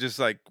cleavage is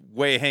like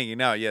way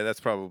hanging out, yeah, that's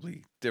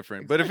probably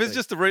different. But if it's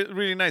Exactly. just a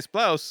really nice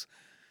blouse,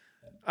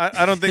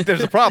 I don't think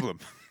there's a problem.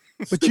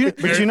 but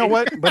you know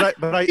what?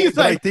 But I he's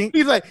but I like, think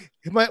he's like,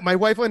 my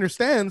wife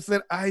understands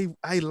that I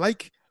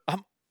like.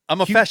 I'm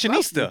a Cute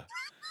fashionista.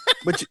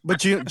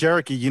 but you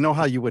Jericho, you know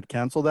how you would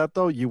cancel that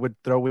though? You would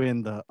throw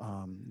in the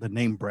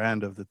name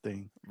brand of the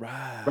thing.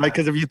 Right. Right?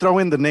 Because if you throw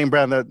in the name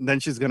brand, then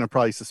she's gonna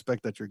probably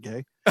suspect that you're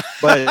gay.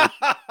 But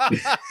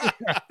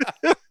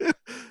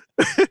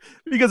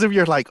because if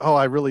you're like, oh,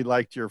 I really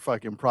liked your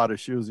fucking Prada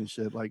shoes and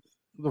shit, like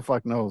who the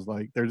fuck knows?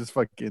 Like they're just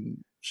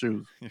fucking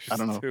shoes. You're I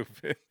don't know.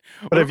 stupid.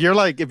 But if you're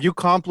like, if you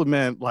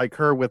compliment like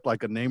her with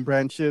like a name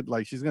brand shit,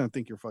 like she's gonna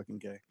think you're fucking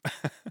gay.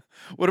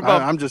 What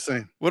about I'm just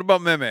saying. what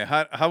about Meme?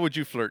 How would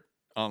you flirt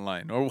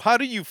online, or how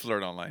do you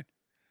flirt online?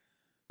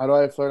 How do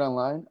I flirt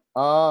online?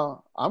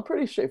 I'm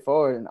pretty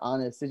straightforward and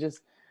honest.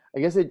 I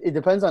guess it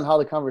depends on how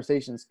the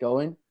conversation's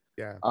going.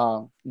 Yeah.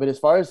 But as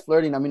far as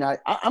flirting, I mean,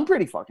 I'm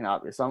pretty fucking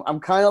obvious. I'm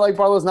kind of like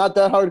Barlow's not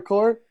that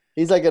hardcore.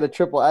 He's like at a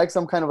triple X.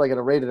 I'm kind of like at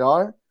a rated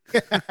R.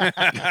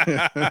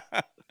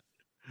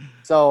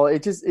 So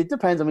it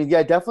depends. I mean,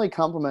 yeah, definitely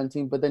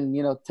complimenting, but then,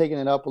 you know, taking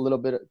it up a little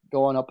bit,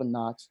 going up a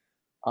notch.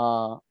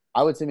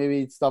 I would say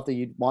maybe stuff that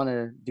you'd want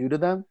to do to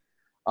them,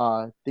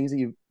 things that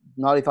you've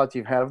naughty thoughts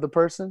you've had of the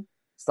person,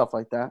 stuff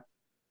like that.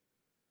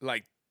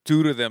 Like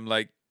do to them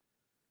like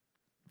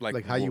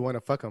How you want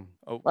to fuck them.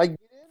 Oh, Like, get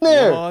in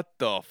there. what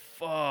the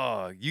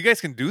fuck? You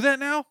guys can do that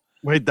now?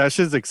 Wait, that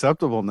shit's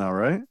acceptable now,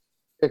 right?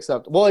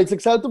 Well, it's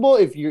acceptable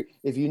if you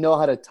know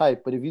how to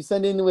type, but if you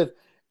send in with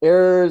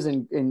errors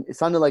and it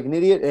sounded like an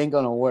idiot, it ain't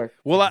gonna work.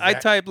 Well, I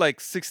type like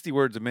 60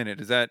 words a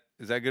minute. Is that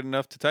good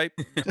enough to type?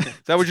 Is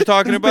that what you're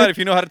talking about? If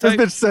you know how to This type?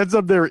 bitch sends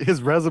up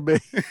his resume.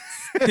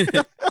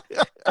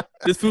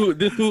 This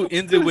fool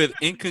ends it with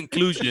in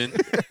conclusion.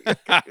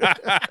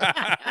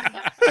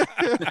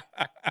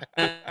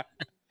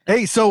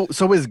 Hey, so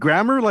is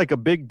grammar like a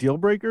big deal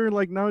breaker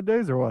like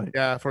nowadays or what?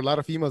 Yeah, for a lot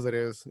of females it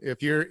is.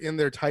 If you're in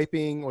there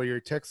typing or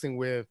you're texting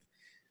with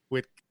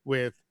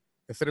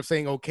instead of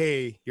saying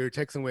okay, you're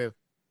texting with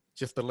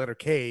just the letter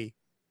K.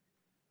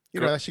 You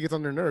know, that shit gets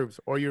on their nerves.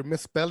 Or you're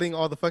misspelling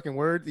all the fucking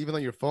words, even though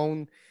your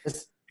phone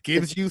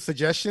gives you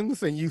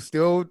suggestions and you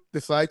still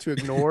decide to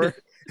ignore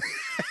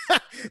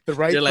the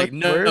right You're like, fucking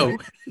no.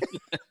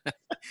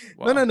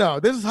 word. No.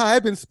 This is how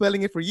I've been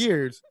spelling it for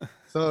years.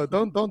 So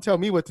don't tell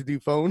me what to do,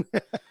 phone.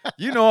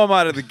 You know I'm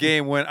out of the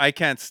game when I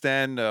can't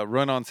stand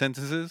run-on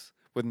sentences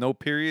with no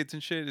periods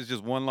and shit. It's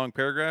just one long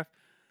paragraph.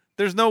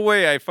 There's no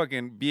way I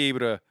fucking be able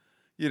to,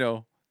 you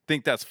know,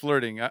 think that's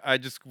flirting. I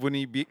just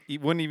wouldn't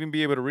even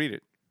be able to read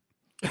it.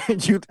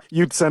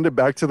 You'd send it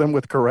back to them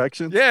with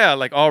corrections. Yeah,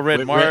 like all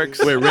red marks.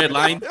 Red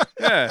line.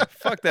 Yeah,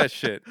 fuck that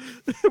shit.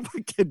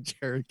 Fucking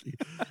Cherokee.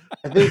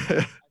 I think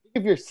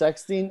if you're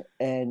sexting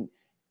and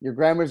your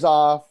grammar's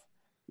off,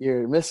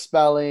 you're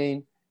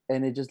misspelling,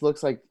 and it just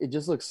looks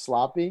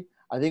sloppy,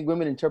 I think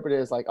women interpret it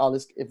as like, oh,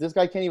 if this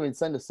guy can't even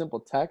send a simple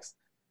text,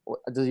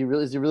 is he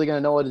really gonna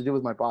know what to do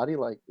with my body?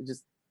 Like, it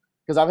just,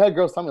 because I've had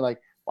girls tell me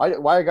like, why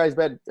are guys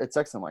bad at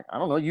sexting? I'm like, I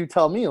don't know, you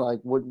tell me, like,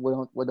 what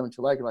don't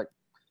you like? Like,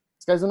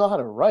 these guys don't know how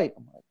to write.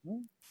 I'm like,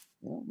 you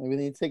know, maybe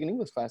they need to take an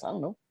English class. I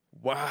don't know.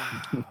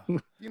 Wow.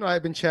 You know,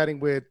 I've been chatting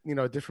with, you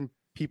know, different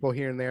people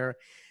here and there,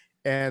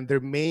 and their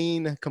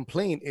main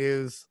complaint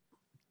is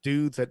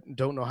dudes that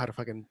don't know how to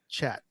fucking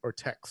chat or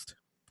text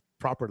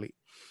properly.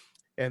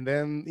 And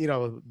then, you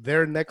know,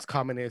 their next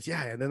comment is,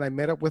 yeah, and then I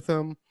met up with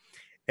them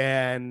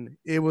and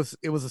it was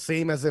the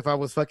same as if I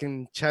was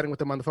fucking chatting with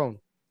them on the phone.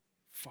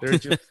 They're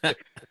just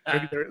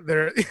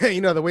they're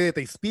you know, the way that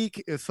they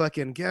speak is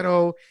fucking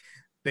ghetto.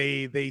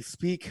 They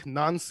speak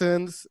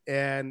nonsense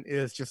and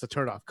it's just a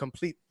turnoff,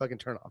 complete fucking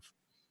turnoff.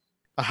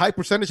 A high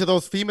percentage of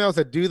those females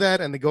that do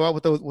that and they go out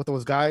with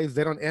those guys,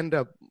 they don't end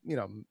up, you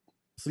know,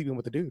 sleeping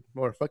with the dude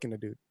or fucking the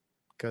dude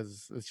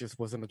because it just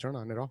wasn't a turn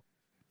on at all.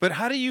 But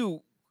how do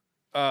you,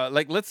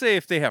 like, let's say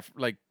if they have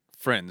like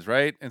friends,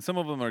 right? And some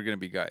of them are going to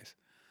be guys.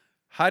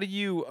 How do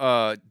you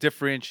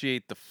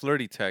differentiate the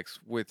flirty text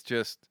with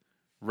just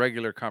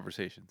regular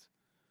conversations?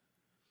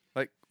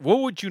 Like, what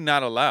would you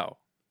not allow?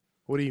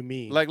 What do you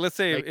mean? Like, let's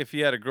say Like- if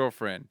you had a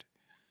girlfriend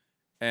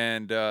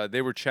and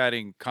they were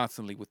chatting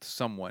constantly with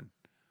someone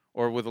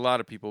or with a lot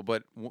of people,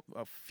 but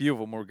a few of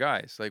them were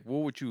guys. Like,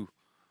 what would you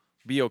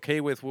be okay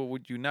with? What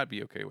would you not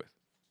be okay with?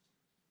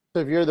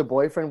 So if you're the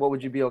boyfriend, what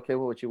would you be okay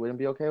with? What you wouldn't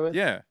be okay with?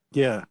 Yeah.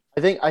 Yeah.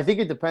 I think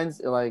it depends.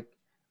 Like,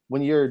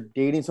 when you're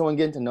dating someone,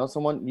 getting to know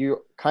someone, you're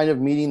kind of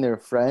meeting their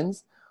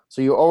friends.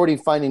 So you're already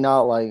finding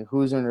out like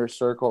who's in their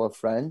circle of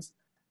friends.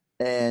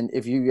 And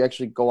if you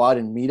actually go out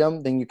and meet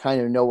them, then you kind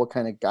of know what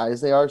kind of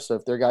guys they are. So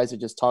if they're guys that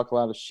just talk a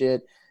lot of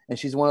shit, and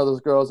she's one of those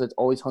girls that's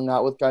always hung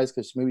out with guys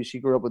because maybe she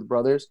grew up with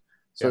brothers,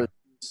 so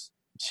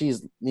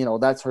she's, you know,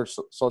 that's her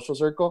social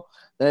circle,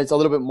 then it's a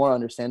little bit more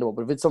understandable.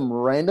 But if it's some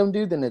random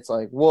dude, then it's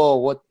like,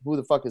 whoa, who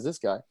the fuck is this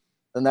guy?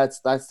 Then that's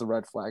the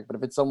red flag. But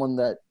if it's someone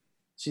that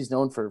she's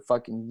known for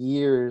fucking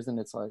years, and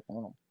it's like,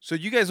 oh. So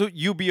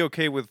you be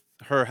okay with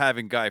her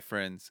having guy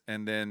friends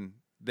and then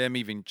them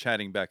even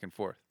chatting back and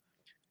forth?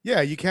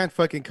 Yeah, you can't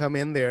fucking come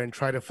in there and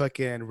try to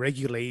fucking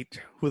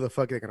regulate who the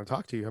fuck they're gonna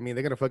talk to you. I mean,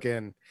 they're gonna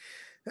fucking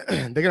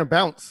they're gonna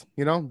bounce,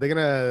 you know, they're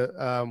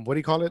gonna what do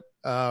you call it?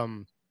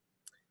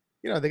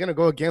 You know, they're gonna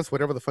go against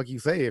whatever the fuck you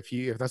say if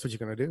that's what you're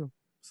gonna do.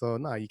 So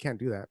no, you can't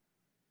do that.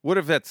 What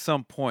if at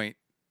some point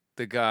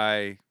the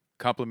guy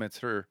compliments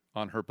her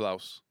on her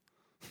blouse?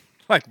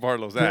 Like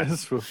Barlow's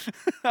ass.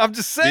 I'm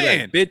just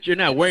saying. Like, bitch, you're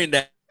not wearing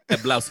that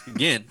blouse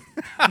again.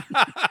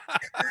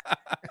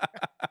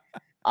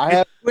 I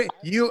have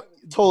you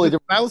totally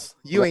different blouse.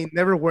 You ain't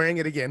never wearing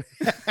it again.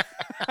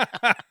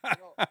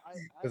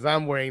 Because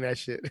I'm wearing that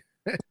shit.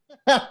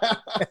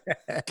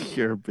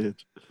 You're a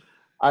bitch.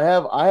 I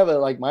have a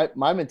like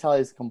my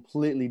mentality is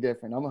completely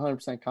different. I'm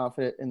 100%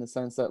 confident in the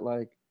sense that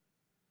like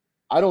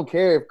I don't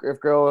care if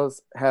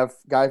girls have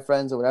guy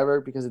friends or whatever,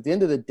 because at the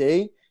end of the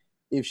day,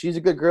 if she's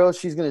a good girl,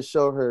 she's gonna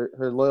show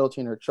her loyalty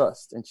and her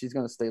trust, and she's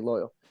gonna stay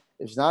loyal.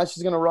 If she's not,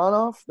 she's gonna run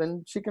off.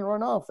 Then she can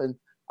run off. And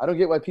I don't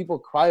get why people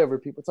cry over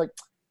people. It's like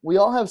we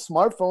all have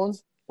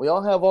smartphones. We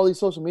all have all these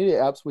social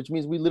media apps, which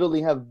means we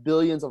literally have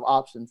billions of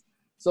options.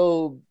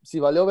 So si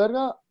valió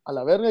verga, a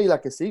la verga y la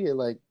que sigue.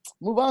 Like,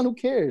 move on. Who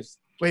cares?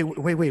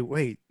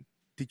 Wait.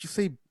 Did you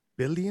say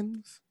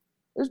billions?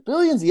 There's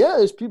billions. Yeah,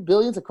 there's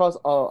billions across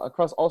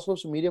all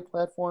social media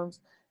platforms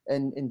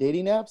and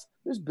dating apps.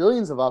 There's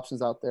billions of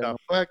options out there. The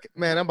fuck,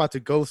 man, I'm about to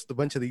ghost a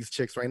bunch of these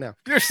chicks right now.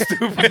 You're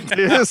stupid.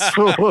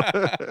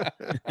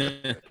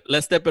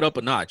 Let's step it up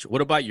a notch.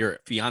 What about your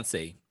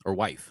fiance or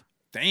wife?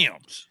 Damn.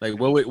 Like,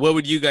 what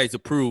would you guys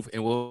approve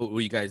and what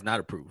would you guys not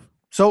approve?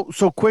 So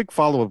quick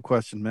follow-up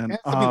question, man.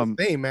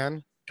 Same,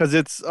 man. Because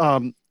it's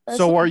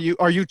so are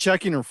you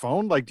checking her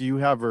phone? Like, do you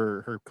have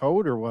her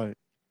code or what?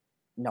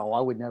 No,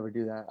 I would never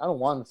do that. I don't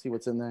want to see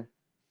what's in there.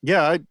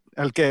 Yeah,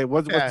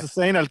 what's the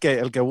saying? El que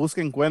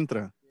busca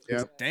encuentra.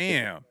 Yeah.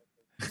 Damn.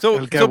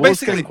 So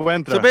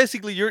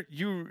basically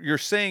you're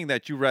saying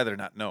that you rather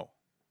not know.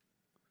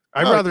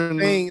 I'd rather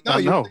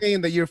you're know.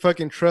 saying that you're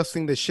fucking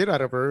trusting the shit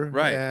out of her.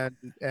 Right.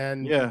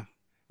 And yeah.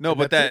 No,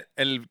 but that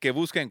el que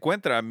busca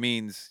encuentra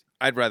means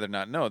I'd rather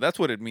not know. That's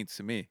what it means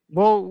to me.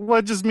 Well,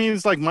 what just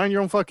means like mind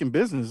your own fucking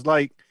business.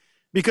 Like,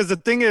 because the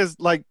thing is,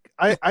 like,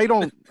 I'm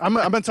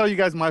gonna tell you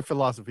guys my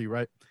philosophy,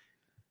 right?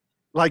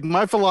 Like,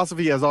 my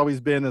philosophy has always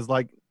been is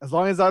like, as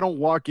long as I don't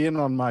walk in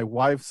on my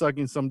wife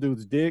sucking some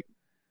dude's dick,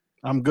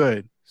 I'm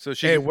good. So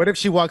what if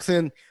she walks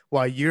in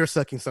while you're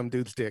sucking some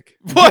dude's dick?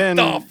 What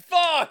the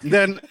fuck?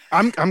 Then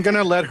I'm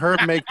gonna let her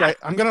make that.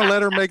 I'm gonna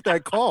let her make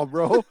that call,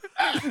 bro.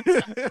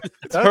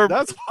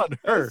 That's on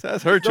her.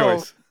 That's her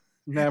choice.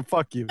 Man,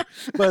 fuck you.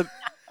 But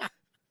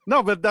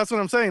no, but that's what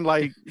I'm saying.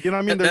 Like, you know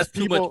what I mean? There's That's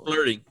people, too much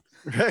flirting.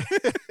 Right?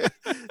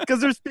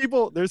 Because there's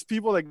people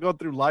that go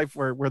through life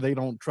where they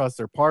don't trust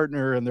their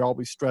partner and they're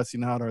always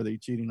stressing out. Are they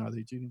cheating? Are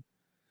they cheating?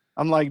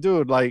 I'm like,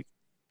 dude, like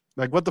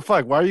what the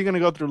fuck? Why are you gonna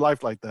go through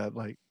life like that?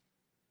 Like,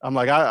 I'm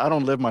like, I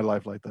don't live my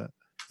life like that.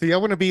 See, I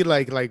want to be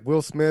like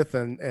Will Smith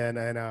and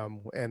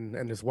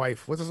his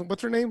wife.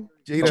 What's her name?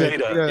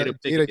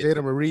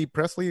 Jada Marie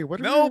Presley.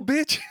 What? No,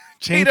 bitch.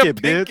 Jada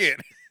Pinkett.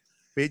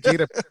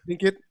 Jada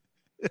Pinkett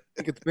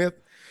Smith.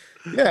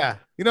 Yeah,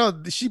 you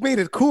know, she made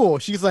it cool.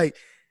 She's like,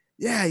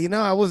 yeah, you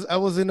know, I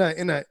was in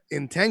a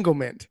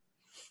entanglement.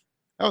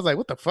 I was like,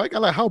 what the fuck? I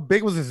like, how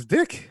big was his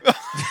dick?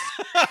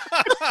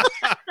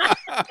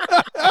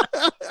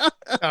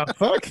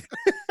 Fuck.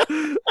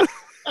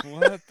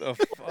 What the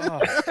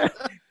fuck?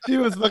 She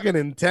was fucking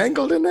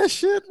entangled in that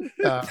shit.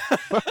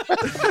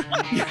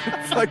 You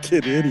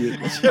fucking idiot.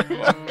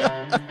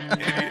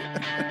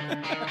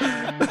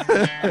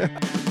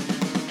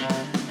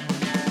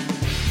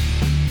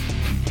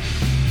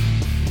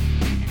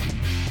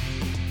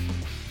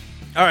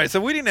 All right,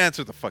 so we didn't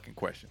answer the fucking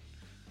question.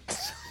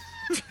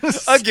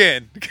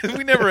 Again, because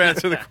we never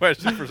answer the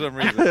question for some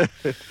reason.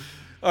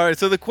 All right,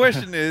 so the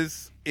question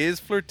is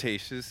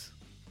flirtatious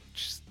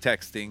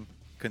texting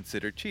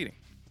considered cheating?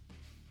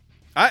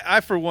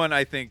 I for one,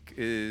 I think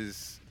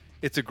it's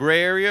a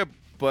gray area,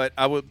 but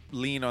I would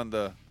lean on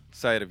the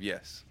side of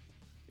yes.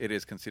 It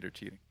is considered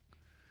cheating.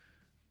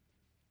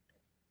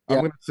 Yeah.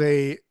 I'm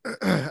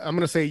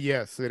gonna say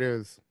yes, it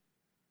is.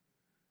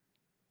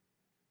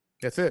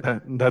 That's it.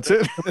 That's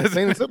it.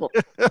 Plain and simple.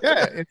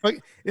 Yeah, it's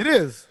like it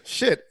is.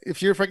 Shit.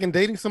 If you're fucking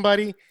dating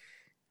somebody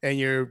and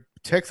you're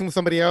texting with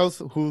somebody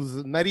else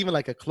who's not even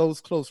like a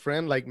close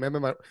friend, like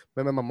Mamon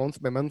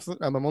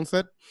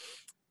said,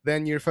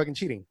 then you're fucking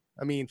cheating.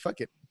 I mean,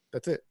 fuck it.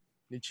 That's it.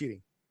 You're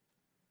cheating.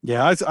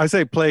 Yeah, I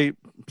say play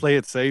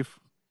it safe.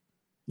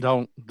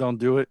 Don't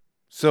do it.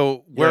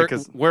 So Yeah,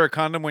 wear a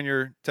condom when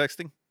you're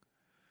texting.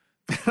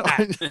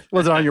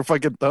 Was it on your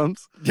fucking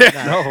thumbs?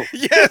 Yeah. No.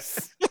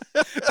 Yes.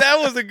 That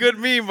was a good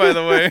meme, by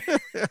the way.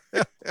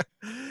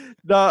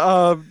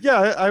 No,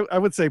 yeah, I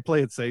would say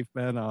play it safe,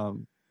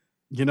 man.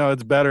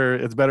 It's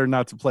better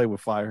not to play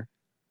with fire.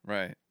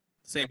 Right.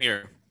 Same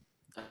here.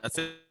 I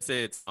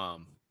say it's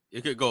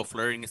it could go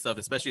flirting and stuff,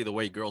 especially the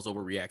way girls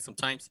overreact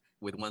sometimes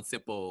with one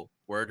simple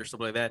word or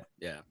something like that.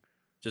 Yeah,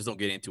 just don't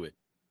get into it.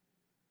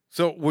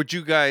 So would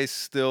you guys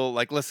still,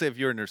 like, let's say if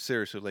you're in a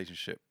serious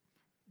relationship,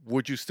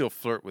 would you still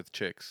flirt with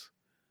chicks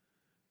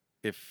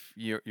if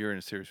you're in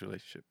a serious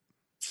relationship?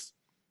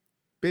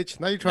 Bitch,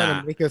 now you're trying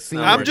to make us seem.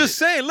 I'm just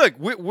saying. Look,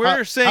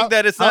 we're saying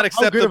that it's not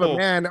acceptable. How good of a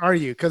man are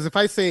you? Because if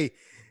I say,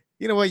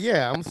 you know what,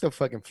 yeah, I'm still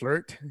fucking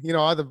flirt.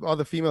 All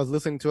the females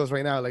listening to us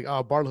right now, like,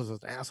 oh, Barlow's an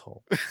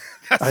asshole.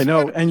 I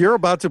know, and you're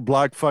about to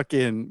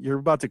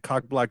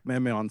cock block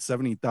Meme on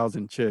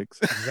 70,000 chicks.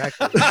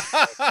 Exactly.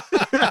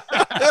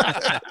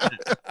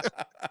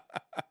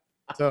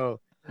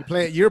 So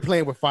you're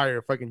playing with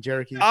fire, fucking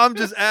Cherokee. I'm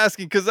just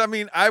asking because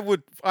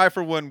I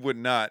for one would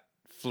not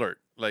flirt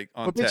like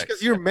on text.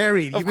 Because you're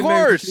married. Of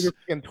course. You're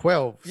fucking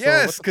 12.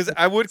 Yes, because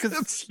I would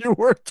consider since you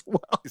were 12.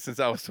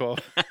 Since I was 12.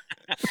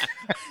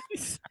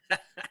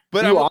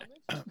 But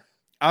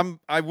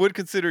I would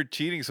consider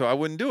cheating, so I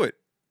wouldn't do it.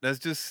 That's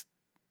just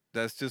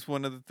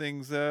one of the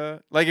things.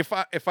 Like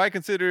if I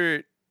consider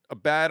it a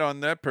bad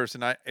on that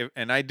person, I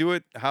do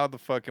it, how the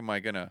fuck am I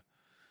gonna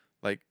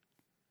like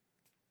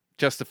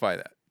justify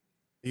that?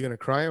 You gonna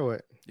cry or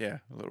what? Yeah,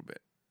 a little bit.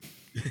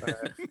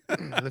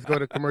 Let's go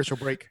to commercial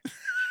break.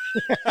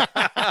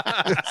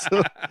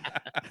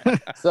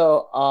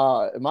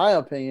 So, in my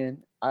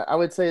opinion, I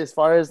would say as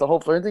far as the whole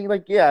flirting thing,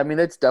 like, yeah, I mean,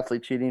 that's definitely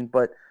cheating.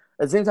 But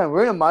at the same time,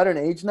 we're in a modern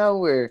age now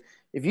where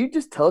if you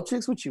just tell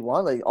chicks what you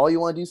want, like all you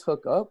want to do is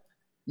hook up,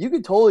 you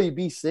could totally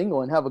be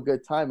single and have a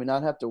good time and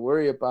not have to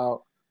worry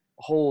about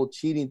the whole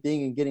cheating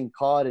thing and getting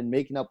caught and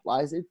making up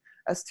lies.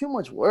 That's too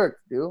much work,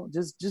 dude.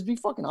 Just be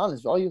fucking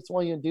honest. All you're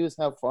gonna do is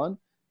have fun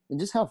and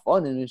just have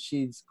fun. And if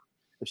she's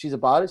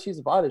about it, she's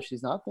about it. If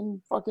she's not,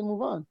 then fucking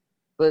move on.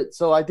 But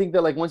so I think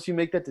that like once you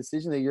make that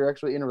decision that you're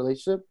actually in a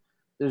relationship,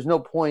 there's no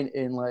point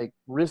in like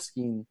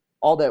risking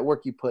all that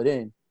work you put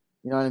in.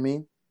 You know what I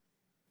mean?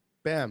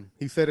 Bam.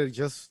 He said it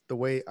just the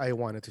way I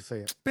wanted to say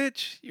it.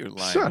 Bitch, you're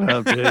lying. Shut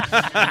up, bitch.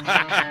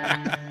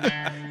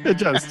 You're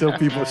trying to steal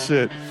people's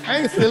shit. I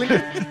ain't stealing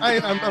it.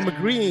 I'm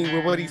agreeing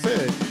with what he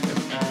said.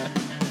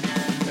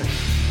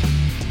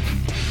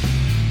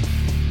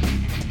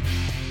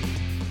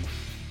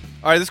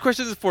 All right, this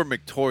question is for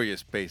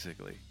Victorious,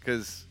 basically,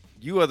 because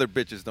you other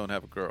bitches don't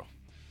have a girl.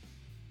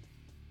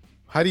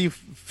 How do you?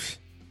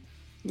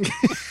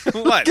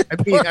 What?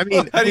 I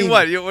mean, how do you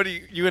what?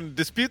 You gonna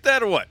dispute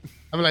that or what?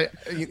 I'm like,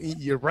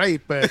 you're right,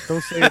 but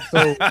don't say it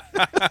so.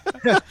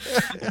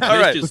 All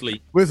right,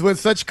 with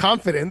such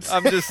confidence.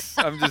 I'm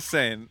just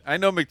saying. I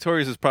know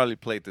Victorious has probably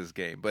played this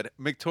game, but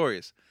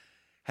Victorious,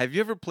 have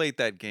you ever played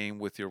that game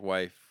with your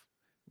wife,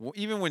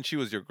 even when she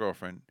was your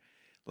girlfriend?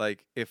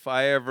 Like, if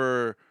I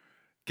ever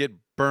get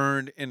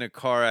burned in a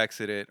car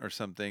accident or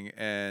something,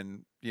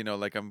 and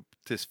like I'm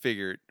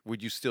disfigured,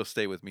 would you still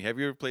stay with me? Have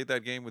you ever played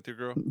that game with your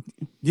girl?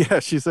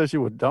 Yeah, she said she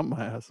would dump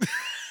my ass.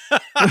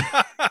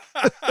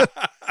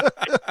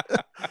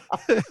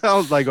 I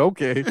was like,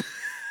 okay.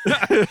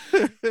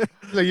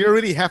 Like, you're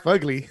already half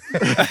ugly.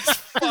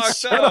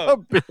 Shut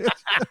up, bitch.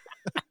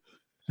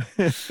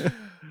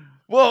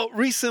 Well,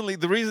 recently,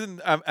 the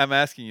reason I'm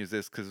asking you is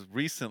this, because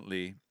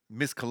recently,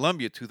 Miss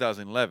Columbia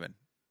 2011,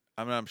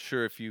 I'm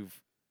sure if you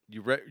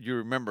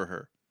remember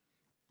her,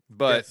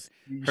 but yes,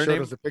 you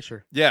showed us a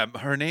picture. Yeah,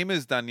 her name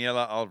is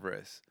Daniela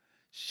Alvarez.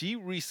 She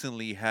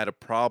recently had a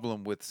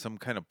problem with some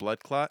kind of blood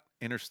clot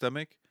in her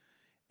stomach,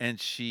 and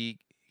she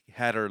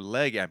had her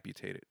leg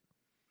amputated.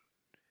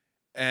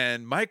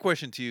 And my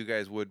question to you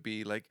guys would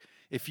be, like,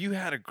 if you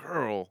had a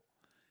girl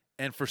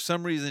and for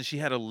some reason she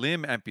had a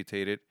limb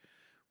amputated,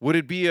 would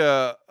it be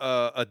a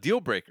deal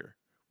breaker?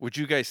 Would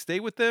you guys stay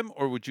with them,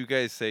 or would you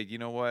guys say, you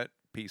know what,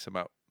 peace, I'm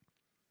out?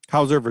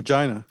 How's her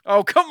vagina?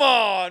 Oh, come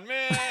on,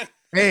 man.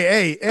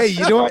 Hey,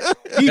 you know what?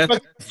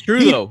 That's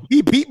true, though.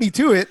 He beat me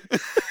to it.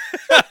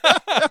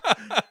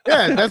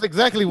 Yeah, that's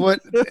exactly what.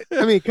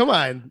 I mean, come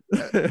on.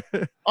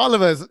 All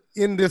of us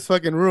in this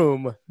fucking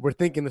room were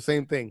thinking the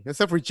same thing,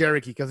 except for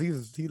Cherokee, because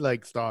he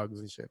likes dogs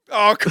and shit.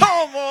 Oh,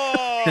 come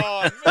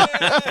on,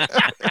 man.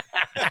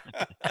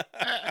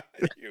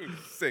 You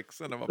sick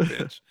son of a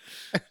bitch.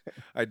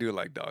 I do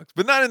like dogs,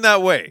 but not in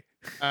that way.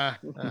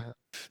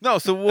 No,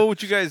 so what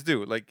would you guys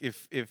do? Like,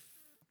 if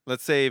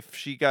let's say if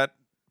she got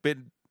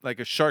bitten, like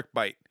a shark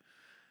bite,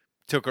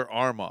 took her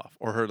arm off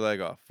or her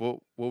leg off,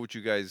 what would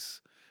you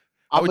guys?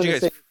 How would you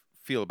guys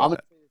feel about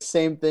that?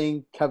 Same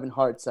thing Kevin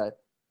Hart said.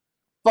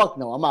 Fuck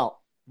no, I'm out.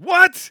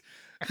 What?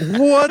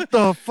 What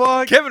the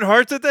fuck? Kevin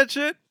Hart said that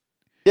shit?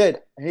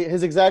 Did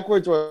his exact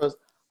words was,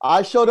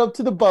 "I showed up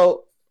to the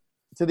boat,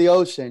 to the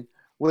ocean,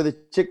 with a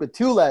chick with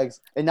 2 legs,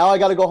 and now I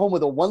got to go home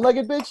with a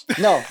 1-legged bitch?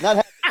 No, not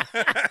happening."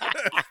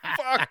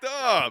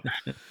 up.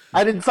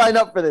 I didn't sign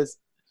up for this.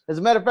 As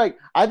a matter of fact,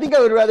 I think I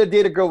would rather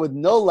date a girl with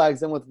no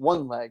legs than with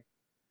one leg.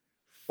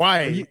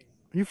 Why? Are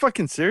you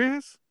fucking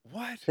serious?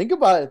 What? Think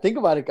about it. Think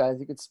about it, guys.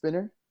 You could spin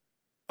her.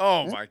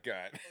 Oh my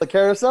god. The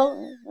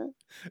carousel.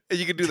 And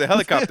you can do the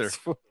helicopter.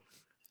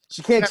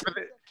 She can't.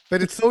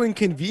 But it's so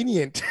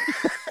inconvenient.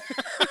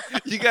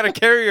 You gotta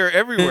carry her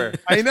everywhere.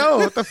 I know.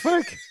 What the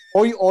fuck?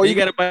 Or You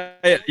gotta buy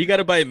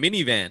a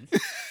minivan.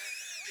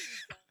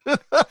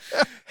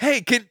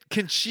 Hey,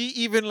 can she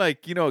even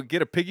like get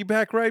a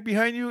piggyback ride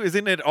behind you?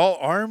 Isn't it all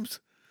arms?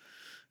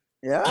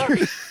 Yeah.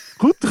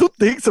 Who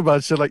thinks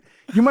about shit like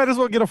you might as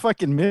well get a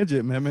fucking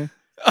midget, man.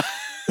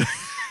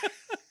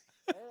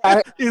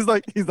 He's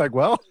like,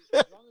 well,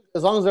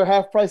 as long as they're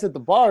half price at the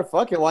bar,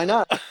 fuck it, why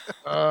not?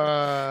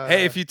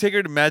 Hey, if you take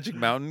her to Magic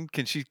Mountain,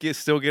 can she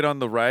still get on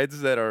the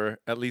rides that are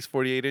at least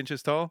 48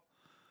 inches tall?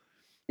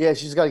 Yeah,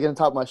 she's got to get on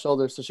top of my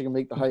shoulders so she can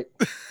make the height.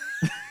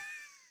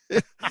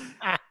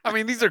 I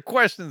mean, these are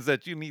questions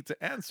that you need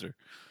to answer.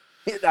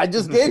 I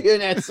just gave you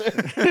an answer.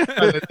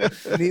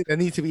 That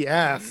need to be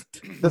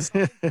asked.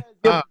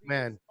 Oh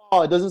man.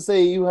 Oh, it doesn't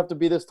say you have to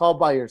be this tall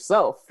by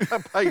yourself.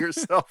 By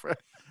yourself, right?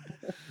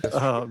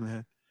 Oh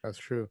man. That's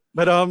true.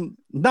 But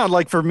no,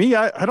 like for me,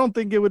 I don't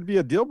think it would be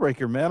a deal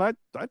breaker, man. I'd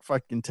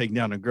fucking take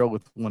down a girl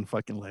with one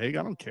fucking leg.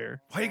 I don't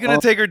care. Why are you gonna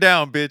take her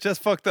down, bitch? That's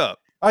fucked up.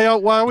 I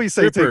always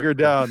say Tripper. take her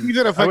down. He's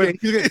gonna fucking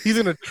he's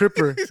gonna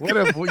tripper.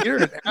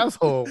 You're an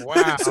asshole.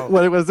 Wow.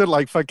 What was it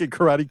like? Fucking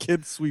Karate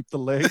Kid sweep the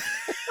leg.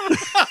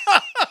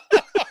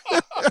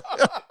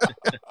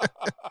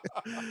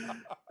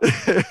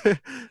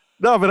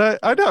 No, but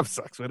I'd have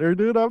sex with her,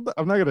 dude. I'm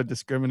not gonna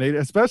discriminate,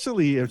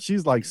 especially if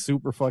she's like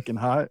super fucking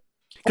hot.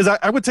 Because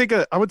I would take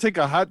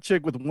a hot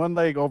chick with one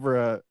leg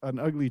over an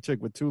ugly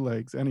chick with two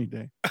legs any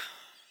day.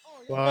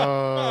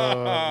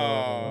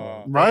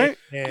 Whoa. Right?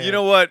 Yeah. You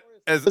know what?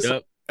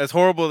 As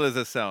horrible as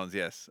it sounds,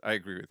 yes, I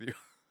agree with you.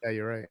 Yeah,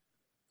 you're right.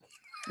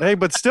 Hey,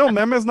 but still,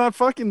 Mema's not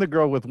fucking the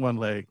girl with one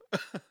leg.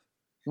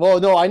 Well,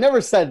 no, I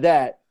never said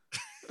that.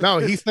 No,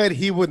 he said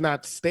he would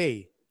not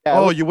stay. Yeah,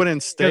 Oh, you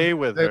wouldn't stay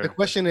with The her.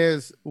 question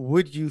is,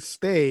 would you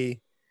stay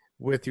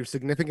with your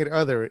significant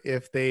other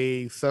if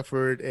they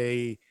suffered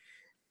a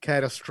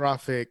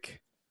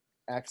catastrophic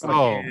accident.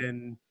 Oh.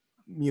 and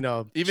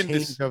Even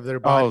change of their Oh,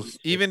 bodies?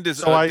 Even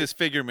So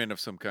disfigurement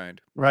of some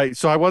kind. Right.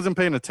 So I wasn't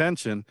paying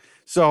attention.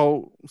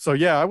 So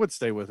yeah, I would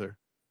stay with her.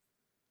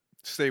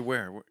 Stay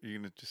where? You're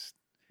gonna just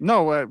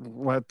No,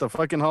 at the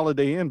fucking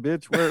Holiday Inn,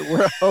 bitch.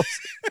 Where else?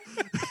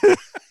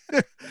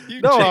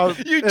 you No,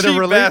 cheap, you in a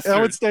cheap bastard.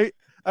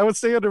 I would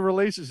stay in a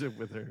relationship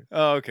with her.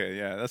 Oh, okay,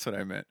 yeah, that's what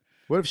I meant.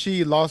 What if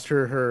she lost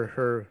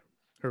her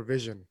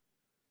vision?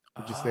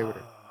 Would you stay with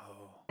her?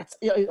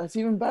 That's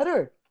even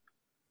better.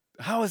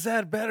 How is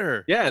that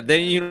better? Yeah,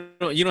 then you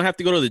don't have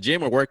to go to the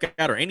gym or work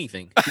out or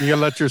anything. You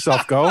gotta let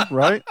yourself go,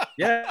 right?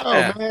 Yeah.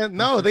 Oh man,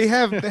 no, they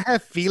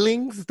have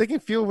feelings. They can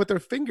feel with their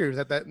fingers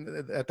at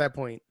that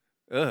point.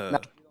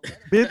 Ugh.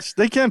 Bitch,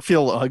 they can't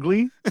feel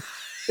ugly.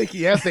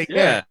 Yes, they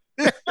Yeah.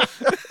 can.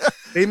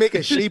 They make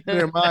a shape in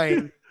their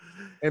mind.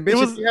 And bitch,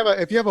 was-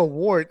 if you have a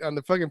wart on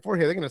the fucking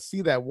forehead, they're gonna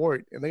see that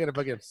wart and they're gonna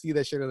fucking see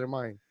that shit in their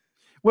mind.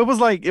 Well,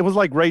 it was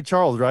like Ray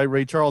Charles, right?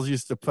 Ray Charles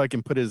used to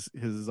fucking put his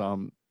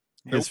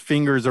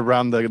fingers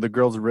around the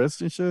girl's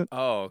wrist and shit.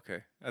 Oh, okay.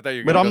 I thought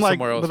you were But gonna I'm go like,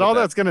 somewhere else. but with all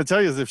that. that's gonna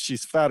tell you is if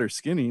she's fat or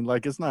skinny.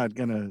 Like it's not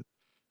gonna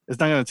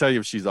tell you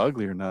if she's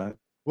ugly or not.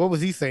 What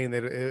was he saying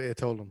that it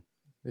told him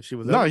if she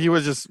was? No, ugly?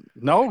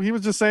 he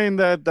was just saying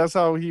that's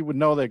how he would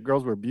know that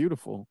girls were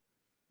beautiful.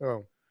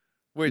 Oh,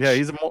 Which, Yeah,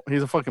 he's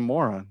a fucking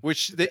moron.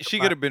 she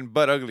could have been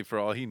butt ugly for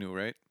all he knew,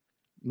 right?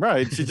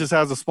 Right. She just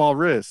has a small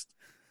wrist.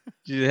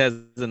 She has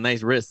a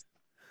nice wrist.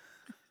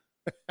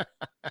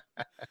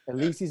 At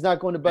least he's not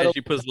going to bed. And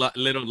she puts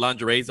little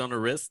lingeries on her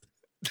wrist.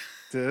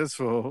 This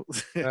fool.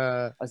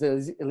 I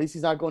said, at least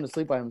he's not going to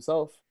sleep by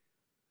himself.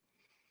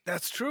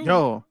 That's true.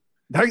 Yo,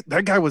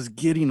 that guy was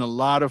getting a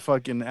lot of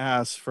fucking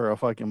ass for a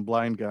fucking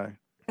blind guy.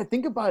 Yeah,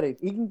 think about it.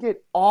 He can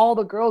get all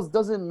the girls.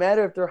 Doesn't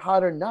matter if they're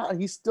hot or not.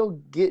 He's still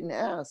getting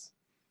ass.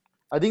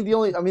 I think the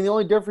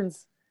only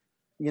difference,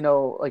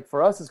 like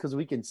for us is because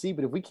we can see.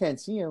 But if we can't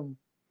see him,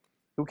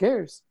 who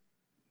cares?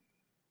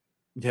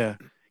 Yeah,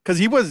 because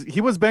he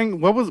was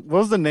banging. What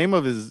was the name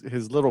of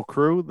his little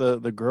crew?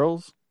 The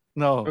girls?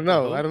 No,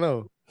 no, I don't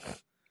know.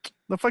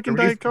 The fucking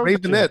The Diet Coke.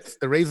 Raisinets.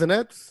 The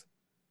Raisinets.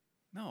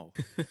 No.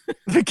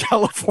 The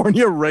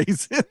California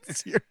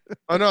raisins. Here.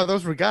 Oh no,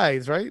 those were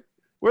guys, right?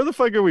 Where the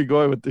fuck are we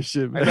going with this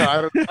shit, I man? know.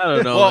 I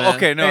don't know. Well, man.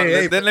 okay, no.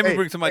 Hey, then let me hey,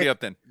 bring somebody up.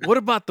 Then what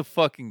about the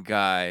fucking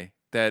guy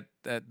that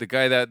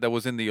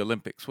was in the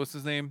Olympics? What's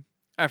his name?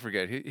 I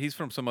forget. He's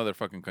from some other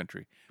fucking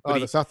country. But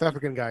The South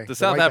African guy. the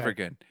South white guy.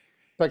 African.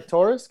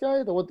 Pectoris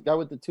guy, the guy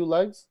with the two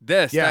legs.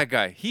 Yeah. That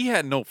guy. He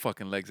had no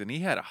fucking legs, and he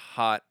had a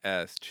hot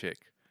ass chick.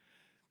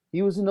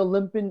 He was an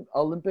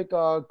Olympic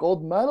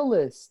gold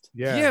medalist.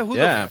 Yeah. Who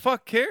Yeah. the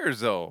fuck cares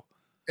though?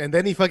 And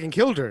then he fucking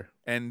killed her.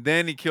 And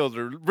then he killed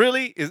her.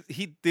 Really?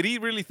 Did he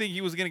really think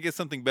he was gonna get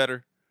something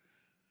better?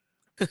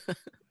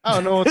 I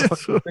don't know what the fuck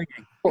he was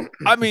thinking.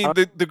 I mean,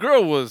 the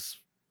girl was.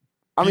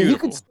 I mean,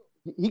 Beautiful.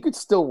 He could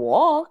still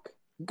walk.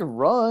 He could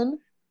run.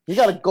 He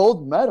got a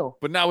gold medal.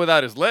 But not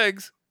without his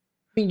legs.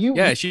 I mean,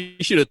 Yeah, she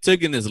should have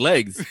taken his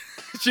legs.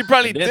 She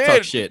probably and then talk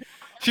did. shit.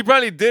 She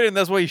probably did, and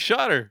that's why he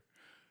shot her.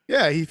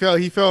 Yeah, he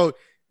felt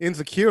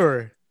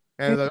insecure.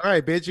 And like, all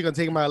right, bitch, you're gonna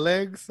take my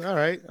legs. All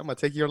right, I'm gonna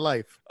take your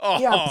life. Oh,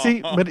 Yeah,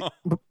 see,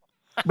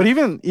 but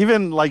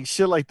even like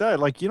shit like that,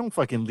 like you don't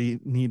fucking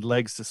need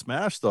legs to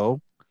smash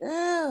though.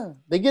 Yeah,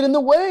 they get in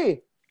the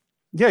way.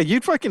 Yeah,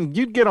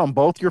 you'd get on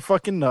both your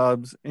fucking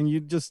nubs and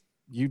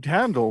you'd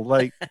handle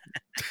like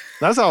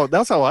that's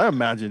how I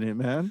imagine it,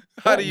 man.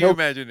 How do you No-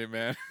 imagine it,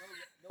 man?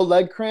 No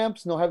leg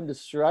cramps, no having to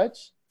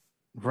stretch.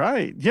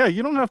 Right. Yeah,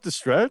 you don't have to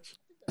stretch.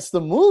 That's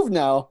the move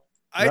now.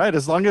 Right.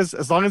 As long as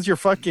your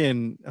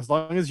fucking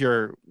what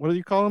do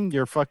you call them?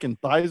 Your fucking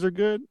thighs are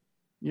good.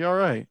 You're all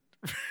right.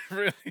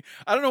 Really?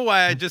 I don't know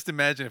why I just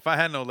imagine if I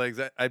had no legs,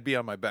 I'd be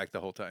on my back the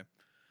whole time.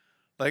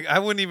 Like I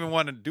wouldn't even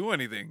want to do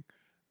anything.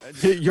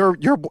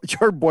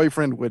 Your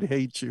boyfriend would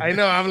hate you. I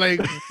know. I'm like,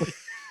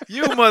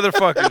 You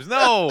motherfuckers,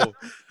 no.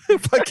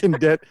 Fucking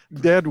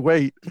dead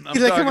weight. I'm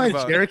he's like, come talking on,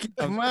 about- Cherokee,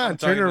 I'm- come I'm on,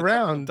 turn talking-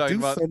 around, I'm talking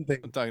do about- something.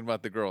 I'm talking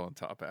about the girl on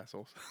top,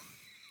 assholes.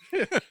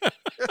 Oh,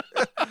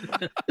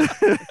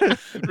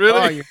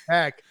 Really? your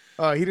back.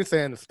 Oh, he didn't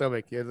say on the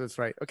stomach. Yeah, that's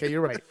right. Okay,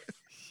 you're right.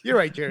 You're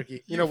right,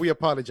 Cherokee. You know, we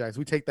apologize.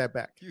 We take that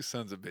back. You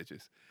sons of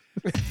bitches.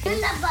 Listen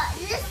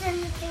to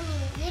me.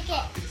 Look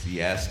at. It's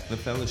the Ask the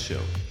Fella Show,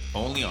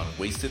 only on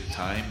Wasted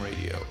Time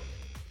Radio.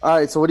 All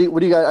right, so what do you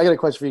guys? I got a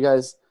question for you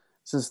guys.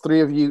 Since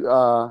two of you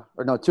are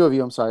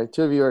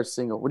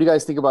single. What do you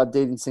guys think about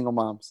dating single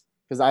moms?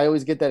 Because I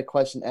always get that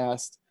question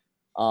asked,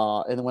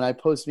 and when I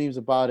post memes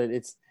about it,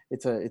 it's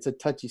a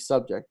touchy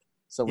subject.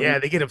 So Yeah,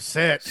 they get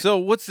upset. So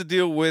what's the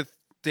deal with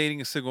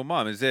dating a single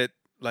mom? Is it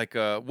like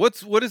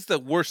what is the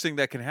worst thing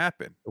that can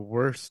happen? The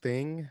worst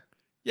thing.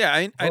 Yeah,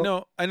 I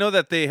Well- know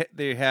that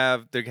they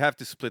have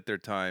to split their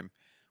time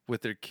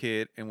with their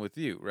kid and with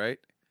you, right?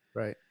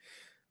 Right.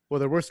 Well,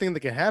 the worst thing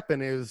that can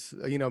happen is,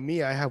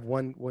 me. I have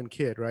one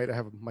kid, right? I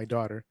have my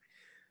daughter.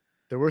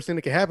 The worst thing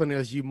that can happen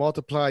is you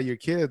multiply your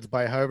kids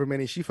by however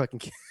many she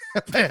fucking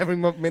by however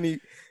many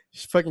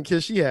fucking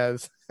kids she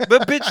has.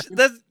 But bitch,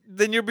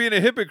 then you're being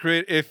a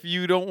hypocrite if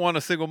you don't want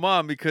a single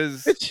mom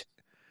because Bitch,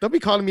 don't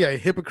be calling me a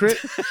hypocrite.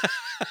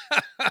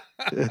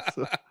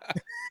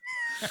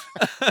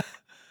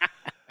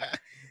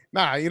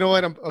 Nah, you know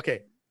what? I'm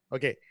okay.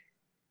 Okay.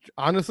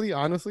 Honestly,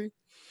 at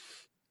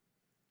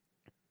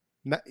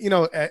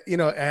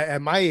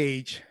my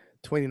age,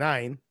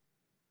 29,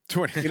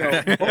 20.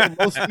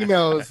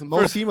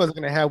 most females are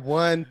gonna have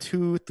one,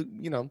 two,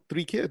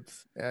 three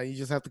kids. You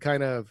just have to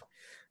kind of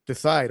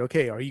decide.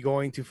 Okay, are you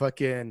going to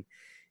fucking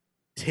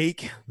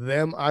take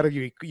them out of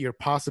your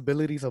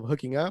possibilities of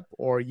hooking up,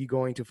 or are you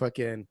going to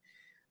fucking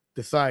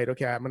decide?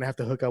 Okay, I'm gonna have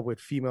to hook up with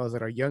females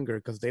that are younger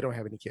because they don't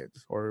have any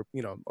kids, or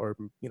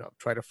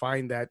try to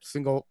find that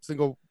single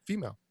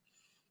female.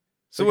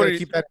 So you what gotta are you,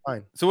 keep that in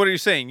mind. so what are you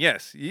saying?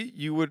 Yes,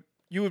 you would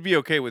be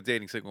okay with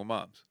dating single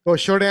moms. Well,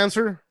 short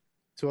answer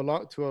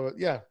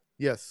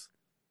yes,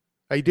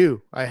 I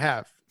do. I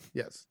have,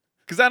 yes.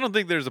 Because I don't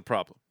think there's a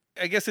problem.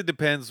 I guess it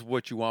depends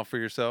what you want for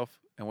yourself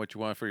and what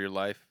you want for your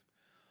life.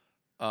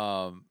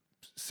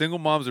 Single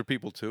moms are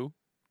people too,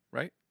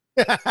 right?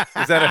 Is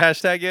that a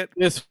hashtag yet?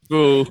 This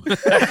fool.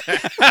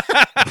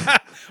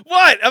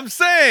 What? I'm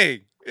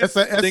saying.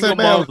 Single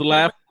mom's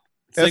life.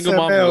 Single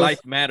mom's SMLs.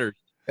 life matters.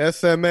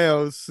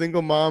 SMLs,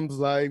 single moms'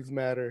 lives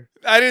matter.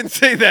 I didn't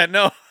say that.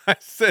 No, I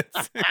said.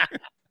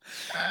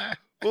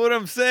 What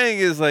I'm saying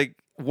is like,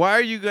 why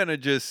are you gonna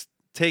just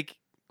take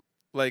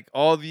like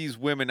all these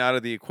women out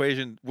of the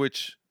equation?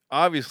 Which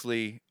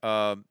obviously,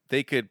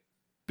 they could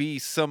be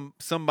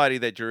somebody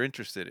that you're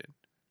interested in,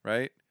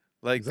 right?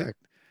 Like, Exactly.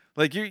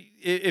 like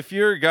if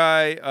you're a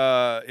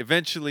guy,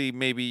 eventually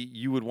maybe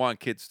you would want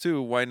kids too.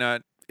 Why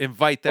not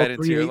invite that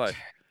into your Procreate. life?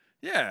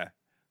 Yeah,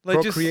 like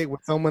Procreate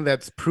with someone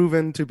that's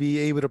proven to be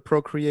able to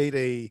procreate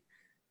a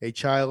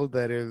child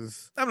that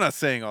is I'm not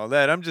saying all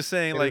that. I'm just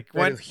saying like that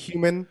why is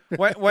human.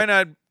 why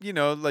not,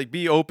 like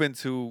be open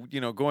to,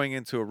 going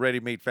into a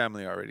ready-made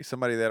family already.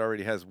 Somebody that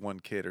already has one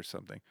kid or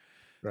something.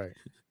 Right.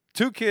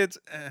 2 kids,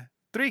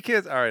 3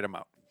 kids, all right, I'm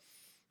out.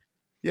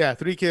 Yeah,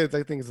 3 kids,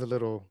 I think is a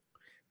little,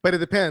 but it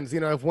depends.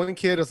 If one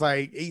kid is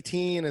like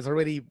 18, is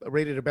already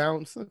ready to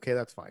bounce, okay,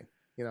 that's fine.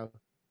 You're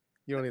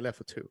only left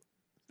with 2,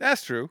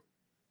 That's true.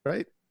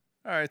 right?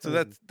 All right,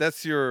 so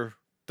that's your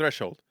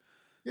threshold.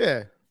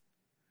 Yeah.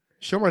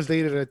 Shomar's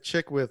dated a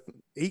chick with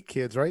 8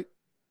 kids, right?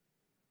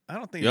 I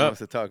don't think he Yup. wants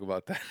to talk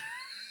about that.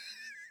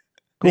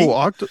 Cool.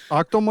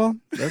 Octomom?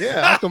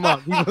 Yeah,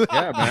 Octomom.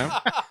 Yeah, man.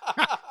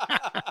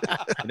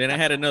 And then I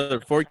had another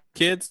 4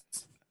 kids.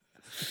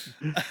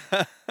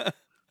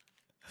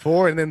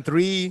 4 and then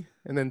 3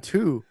 and then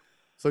 2.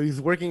 So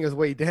he's working his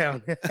way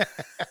down.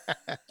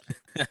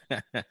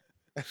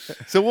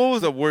 So what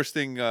was the worst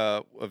thing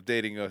of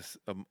dating a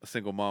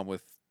single mom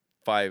with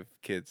 5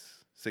 kids,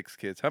 6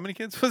 kids? How many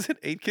kids was it?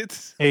 8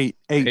 kids? 8.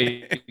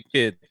 8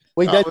 kids.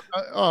 Wait, Oh, that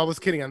I was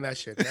kidding on that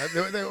shit.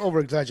 They're over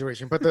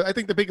exaggeration. But I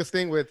think the biggest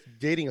thing with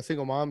dating a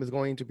single mom is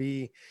going to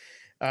be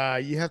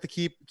You have to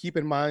keep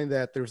in mind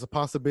that there's a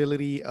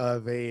possibility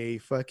of a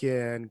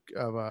fucking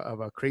of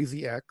a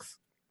crazy ex.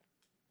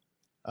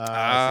 So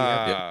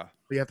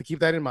you have to keep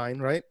that in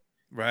mind, right?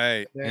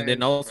 Right. And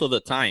then also the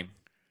time.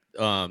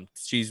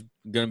 She's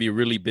gonna be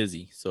really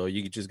busy, so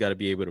you just got to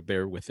be able to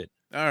bear with it.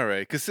 All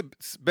right, because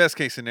best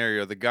case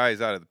scenario, the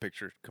guy's out of the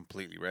picture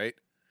completely, right?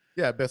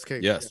 Yeah, best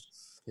case.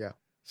 Yes. Yeah.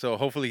 So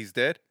hopefully he's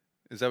dead.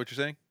 Is that what you're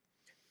saying?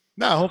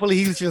 No, hopefully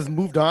he's just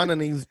moved on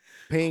and he's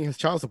paying his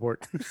child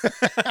support.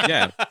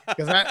 Yeah.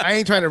 Because I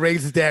ain't trying to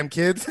raise his damn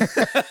kids.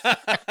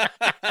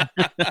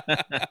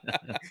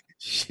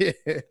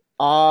 Shit.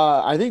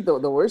 I think the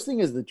worst thing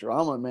is the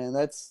drama, man.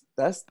 That's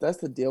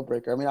the deal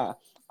breaker. I mean,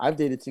 I've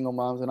dated single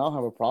moms and I don't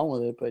have a problem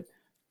with it, but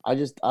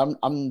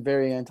I'm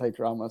very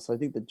anti-drama. So I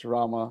think the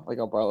drama, like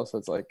Albarlo said,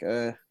 it's like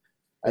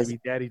Baby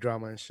daddy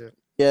drama and shit.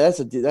 Yeah,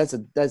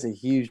 that's a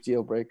huge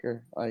deal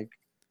breaker. Like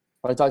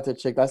if I talk to a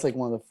chick, that's like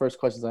one of the first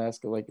questions I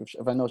ask her. Like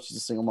if I know she's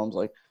a single mom's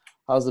like,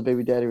 how's the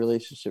baby daddy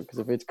relationship? Because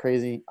if it's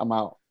crazy, I'm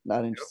out.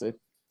 Not interested.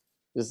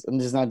 I'm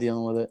just not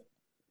dealing with it.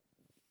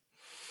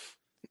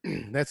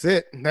 That's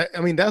it.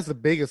 That's the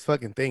biggest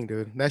fucking thing,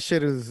 dude. That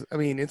shit is.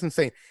 It's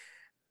insane,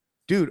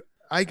 dude.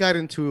 I got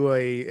into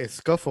a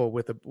scuffle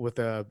with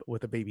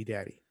a baby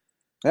daddy.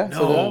 Yeah.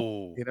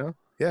 No.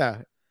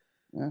 Yeah.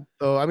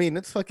 So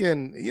it's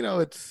fucking.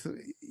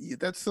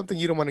 That's something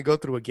you don't want to go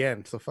through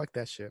again. So fuck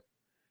that shit.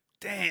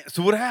 Damn.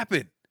 So what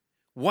happened?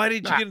 Why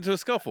did you get into a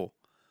scuffle?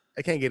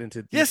 I can't get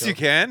into. Yes, you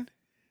can.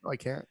 No, I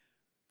can't.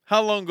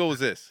 How long ago was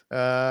this?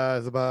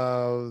 It's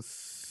about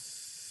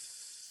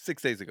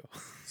 6 days ago.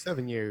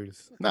 7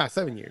 years. Nah,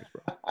 7 years,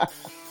 bro.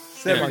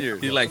 7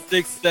 years. He's like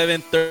 6,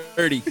 7,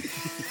 30.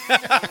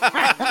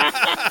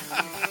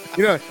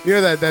 You know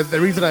that's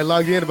the reason I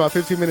logged in about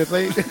 15 minutes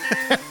late.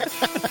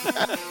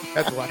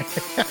 That's why.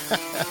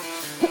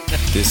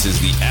 This is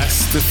the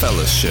Ask the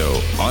Fellas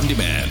show on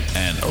demand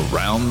and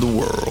around the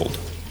world.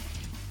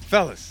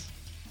 Fellas,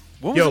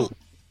 when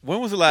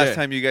was the last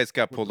time you guys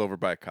got pulled over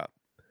by a cop?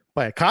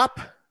 By a cop?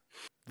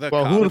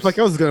 Well, who the fuck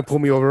else is gonna pull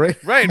me over,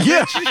 right? Right.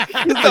 Yeah.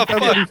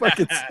 The fuck?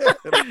 It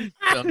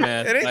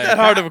ain't that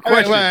hard of a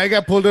question. I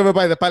got pulled over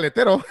by the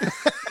paletero.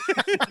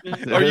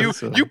 Or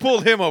you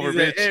pulled him over,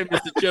 He's like, bitch. hey,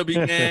 Mr. Chubby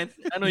man,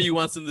 I know you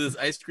want some of this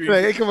ice cream.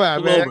 Like, hey, come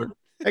on, Pull man. over.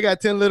 I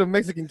got 10 little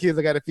Mexican kids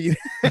I gotta feed.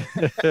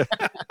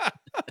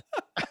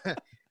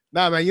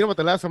 Nah, man. You know what?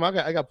 The last time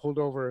I got pulled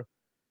over,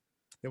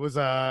 it was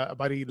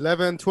about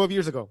 11, 12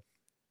 years ago.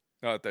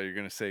 Oh, I thought you were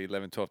gonna say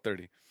 11, 12,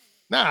 30.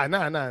 Nah. I'm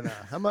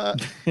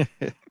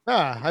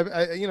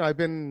I've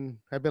been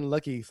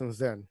lucky since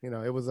then.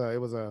 It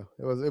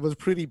was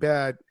pretty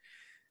bad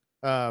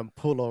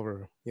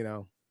pullover.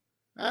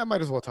 I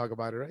might as well talk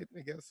about it, right?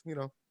 I guess.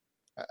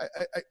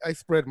 I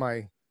spread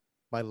my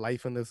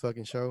life in this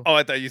fucking show. Oh,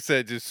 I thought you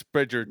said just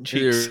spread your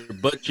cheeks. Your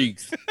butt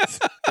cheeks.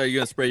 So you're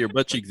gonna spray your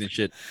butt cheeks and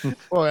shit.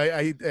 Well,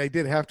 I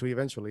did have to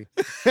eventually.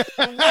 What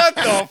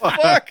the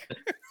fuck?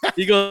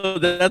 You go.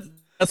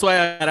 That's why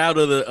I got out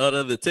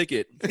of the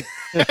ticket.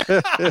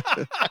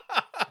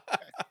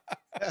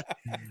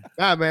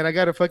 Nah, man, I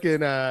got a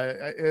fucking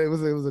it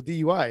was a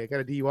DUI. I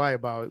got a DUI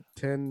about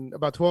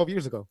 12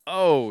 years ago.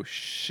 Oh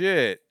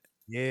shit.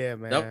 Yeah,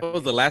 man. That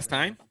was the last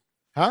time?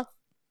 Huh?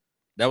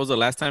 That was the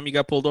last time you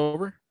got pulled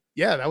over?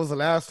 Yeah, that was the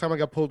last time I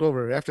got pulled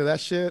over. After that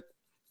shit,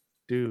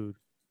 dude,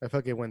 I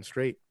fucking went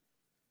straight.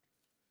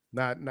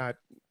 Not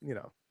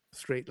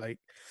straight like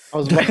I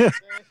was about,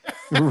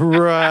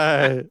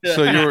 Right.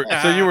 So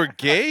you were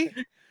gay?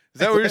 Is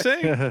that what you're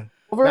saying?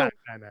 over. nah.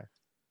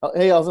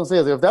 Hey, I was gonna say,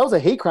 if that was a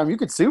hate crime, you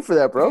could sue for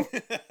that, bro.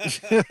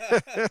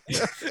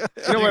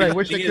 You know what? I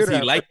wish I Thing could is, he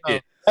have. liked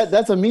it.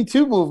 That's a Me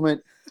Too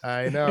movement.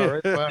 I know,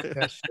 right? Fuck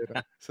that shit.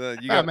 So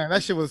you Nah, got man,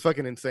 that shit was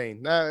fucking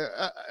insane.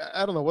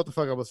 I don't know what the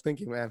fuck I was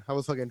thinking, man. I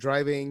was fucking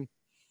driving.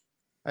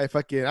 I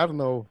don't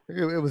know.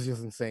 It was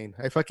just insane.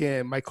 I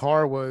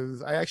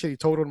actually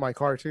totaled my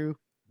car too.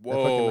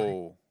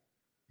 whoa.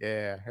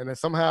 Yeah, and then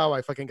somehow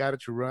I fucking got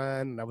it to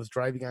run, and I was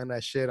driving on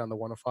that shit on the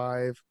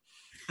 105.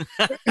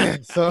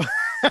 So,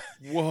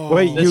 Whoa.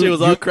 Wait, That shit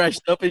was all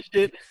crashed up and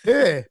shit.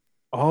 yeah,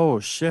 Oh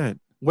shit!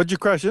 What'd you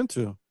crash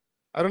into?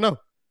 I don't know.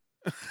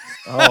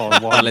 Oh,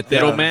 well,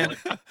 Paletero yeah. man.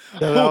 Yeah,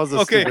 that was a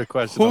Okay, stupid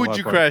question. Who on would my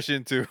you part. crash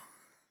into?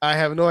 I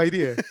have no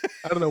idea.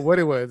 I don't know what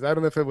it was. I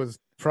don't know if it was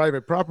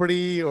private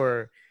property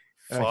or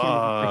a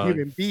Fuck.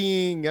 human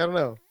being. I don't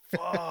know.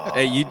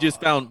 Hey, you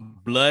just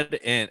found blood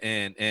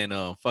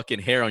and fucking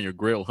hair on your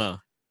grill, huh?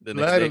 The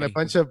next Blood day. and a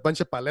bunch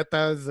of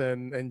paletas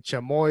and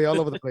chamoy all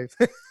over the place.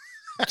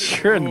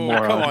 You're a Ooh,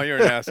 moron. come on, you're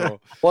an asshole.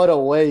 What a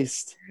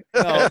waste.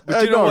 No, but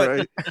I you know know, what?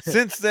 right?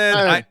 Since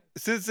then,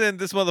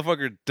 this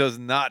motherfucker does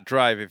not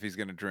drive if he's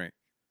gonna drink.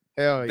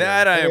 Hell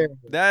yeah.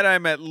 That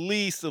I'm at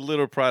least a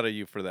little proud of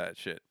you for that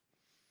shit.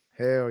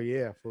 Hell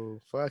yeah,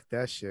 fool. Fuck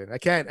that shit. I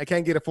can't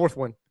get a fourth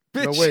one.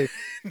 No Bitch. way.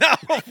 No,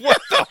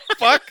 what the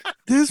fuck?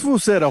 This fool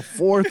said a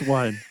fourth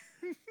one.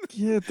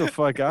 Get the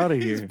fuck out of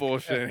He's here.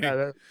 bullshitting.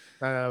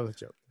 That was a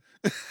joke.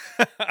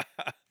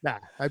 Nah,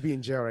 I'd be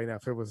in jail right now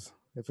if it was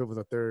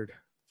a third.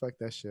 Fuck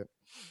that shit.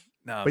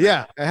 No, But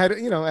yeah, I had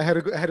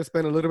to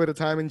spend a little bit of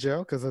time in jail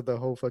because of the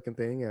whole fucking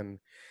thing, and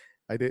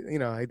I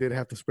did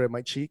have to spread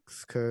my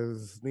cheeks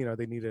because they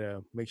needed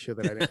to make sure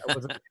that I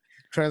wasn't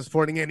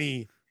transporting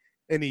any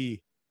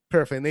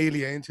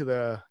paraphernalia into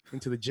the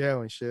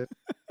jail and shit.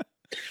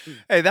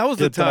 Hey, that was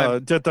the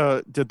time. Did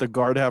the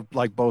guard have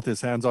like both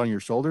his hands on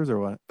your shoulders or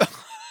what?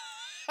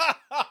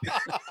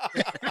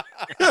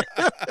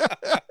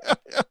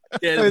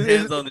 Yeah, his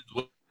hands on his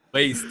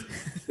waist.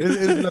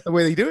 Isn't that the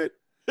way they do it?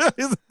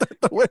 Isn't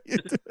that the way you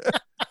do it?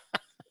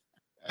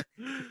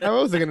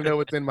 How was I gonna know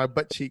what's in my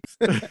butt cheeks?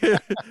 What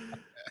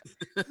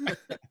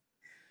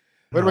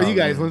about you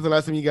guys? When's the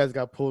last time you guys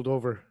got pulled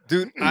over?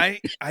 Dude, I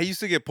used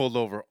to get pulled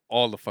over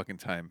all the fucking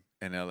time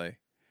in LA.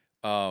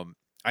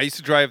 I used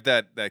to drive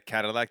that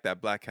Cadillac,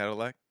 that black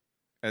Cadillac,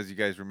 as you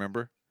guys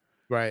remember.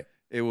 Right.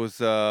 It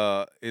was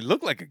it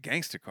looked like a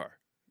gangster car.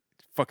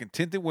 Fucking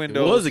tinted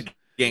windows. It was a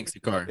gangster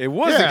car. It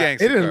was a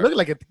gangster car. It didn't look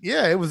like it.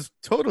 Yeah, it was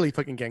totally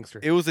fucking gangster.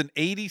 It was an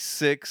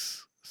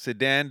 86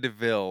 sedan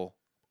DeVille,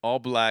 all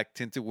black,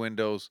 tinted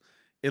windows.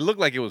 It looked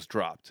like it was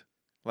dropped.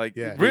 Like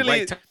really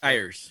white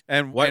tires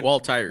and white wall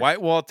tires.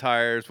 White wall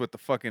tires with the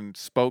fucking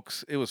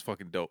spokes. It was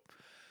fucking dope.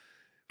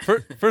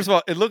 First of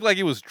all, it looked like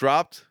it was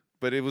dropped,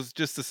 but it was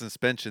just the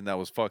suspension that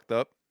was fucked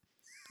up.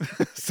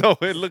 So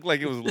it looked like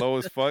it was low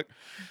as fuck.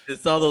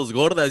 It's all those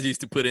gordas used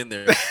to put in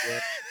there.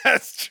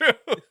 That's true.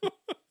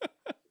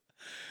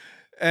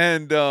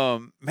 And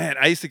man,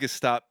 I used to get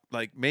stopped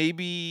like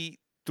maybe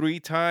 4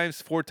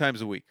 times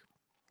a week.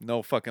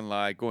 No fucking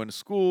lie. Going to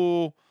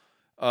school,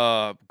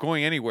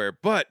 going anywhere.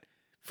 But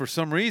for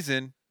some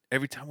reason,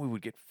 every time we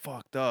would get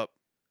fucked up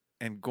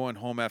and going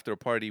home after a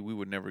party, we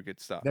would never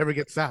get stopped. Never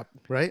get stopped,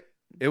 right?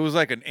 It was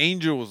like an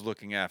angel was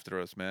looking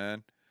after us,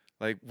 man.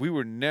 Like we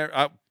were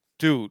never,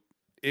 dude.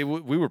 We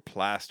were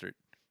plastered,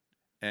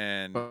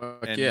 and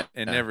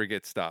never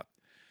get stopped.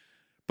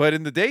 But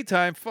in the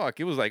daytime,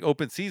 it was like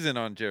open season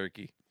on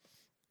Cherokee.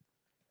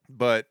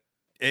 But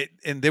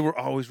they were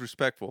always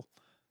respectful.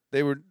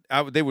 They would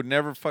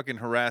never fucking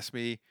harass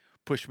me,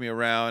 push me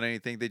around,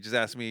 anything. They just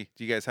asked me,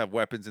 "Do you guys have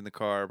weapons in the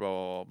car?"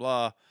 Blah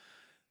blah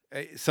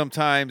blah.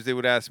 Sometimes they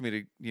would ask me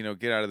to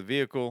get out of the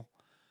vehicle,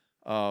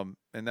 and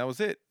that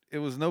was it. It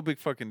was no big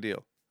fucking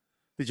deal.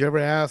 Did you ever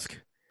ask,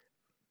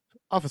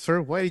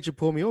 "Officer, why did you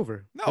pull me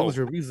over? No. What was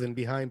your reason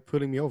behind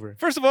pulling me over?"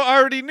 First of all, I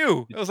already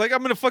knew. I was like,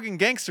 I'm in a fucking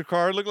gangster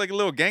car. I look like a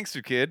little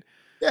gangster kid.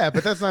 Yeah,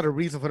 but that's not a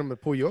reason for them to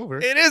pull you over.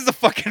 It is a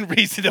fucking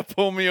reason to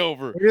pull me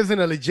over. It isn't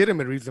a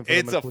legitimate reason for them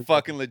to pull you over. It's a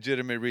fucking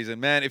legitimate reason,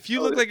 man. If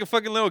you look like a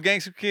fucking little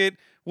gangster kid,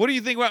 what do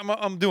you think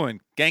I'm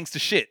doing? Gangster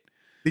shit.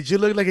 Did you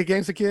look like a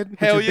gangster kid?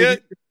 Hell yeah.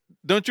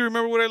 Don't you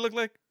remember what I look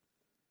like?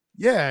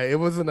 Yeah, it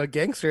wasn't a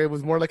gangster. It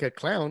was more like a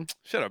clown.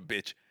 Shut up,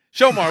 bitch.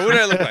 Shomar, what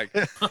did I look like?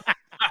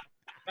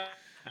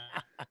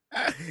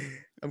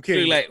 I'm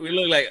kidding. We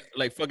look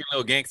like fucking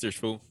little gangsters,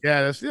 fool.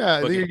 Yeah,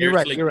 you're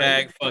right. You're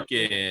right.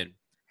 Fucking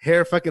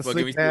hair, fucking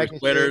slick back,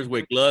 sweaters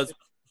with gloves,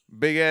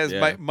 big ass.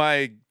 Yeah.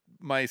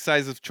 My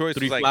size of choice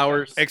was like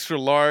flowers. Extra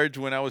large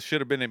when I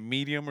should have been a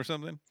medium or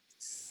something.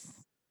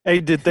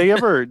 Hey, did they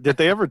ever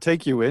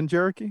take you in,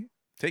 Cherokee?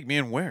 Take me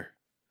in where?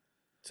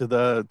 To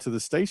the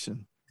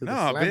station. No,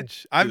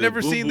 bitch. I've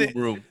never seen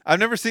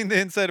the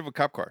inside of a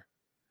cop car.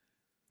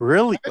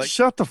 Really? Like,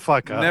 shut the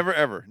fuck up. Never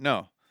ever.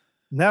 No.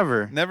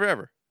 Never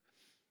ever.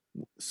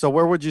 So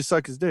where would you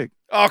suck his dick?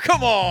 Oh,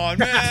 come on,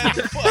 man.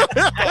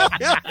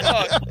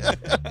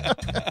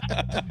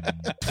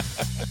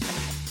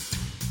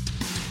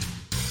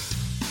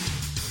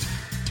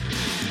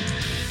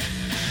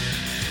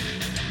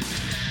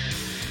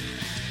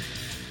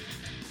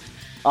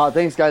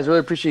 Thanks, guys. Really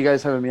appreciate you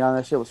guys having me on.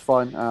 That shit was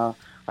fun.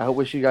 I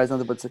wish you guys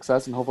nothing but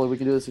success, and hopefully we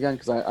can do this again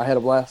because I had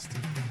a blast.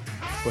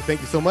 Well,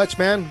 thank you so much,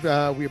 man.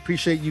 We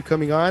appreciate you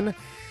coming on.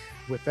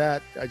 With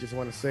that, I just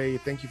want to say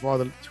thank you to all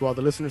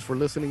the listeners for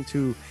listening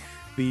to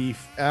the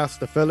Ask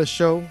the Fellas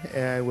show.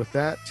 And with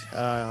that,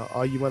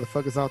 all you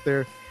motherfuckers out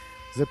there,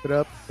 zip it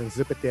up and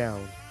zip it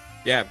down.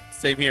 Yeah,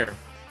 same here.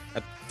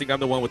 I think I'm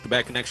the one with the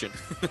bad connection.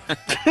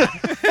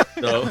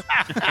 So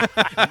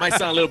it might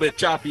sound a little bit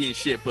choppy and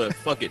shit, but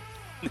fuck it.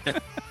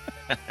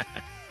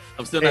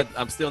 I'm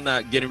still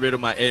not getting rid of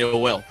my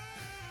AOL.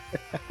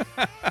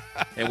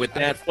 And with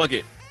that, fuck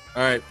it.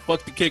 All right,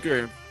 fuck the kicker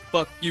and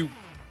fuck you.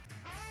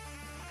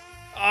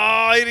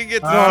 Oh, he didn't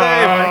get to say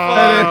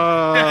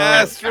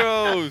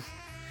Astros.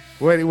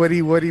 What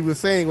he was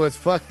saying was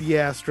fuck the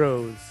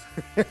Astros.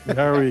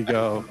 There we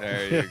go.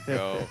 There you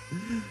go.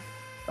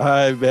 All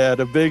right, man.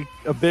 A big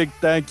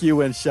thank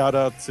you and shout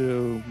out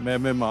to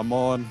Meme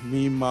Mamon,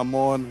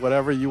 Mamon,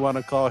 whatever you want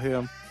to call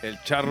him. El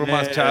charro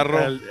más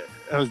charro.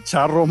 El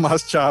charro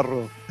más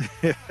charro.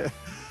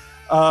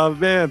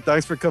 Man,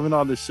 thanks for coming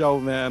on the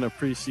show, man.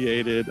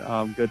 Appreciate it.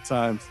 Good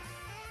times.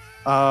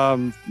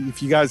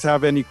 If you guys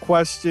have any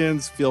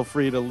questions, feel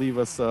free to leave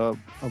us a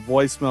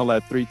voicemail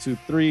at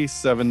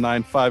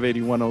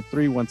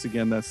 323-795-8103. Once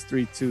again, that's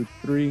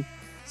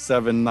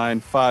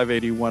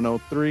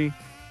 323-795-8103.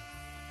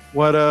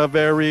 What a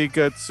very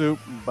good soup.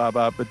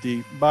 Baba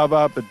Badi.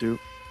 Baba Badu.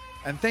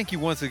 And thank you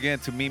once again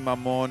to me,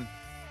 Mamon,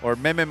 or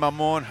Meme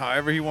Mamon,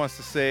 however he wants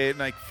to say it,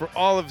 like for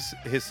all of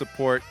his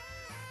support.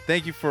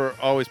 Thank you for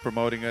always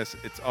promoting us.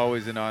 It's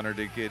always an honor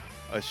to get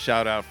a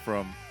shout out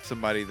from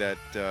somebody that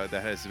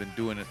has been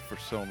doing it for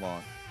so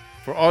long.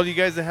 For all you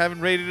guys that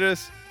haven't rated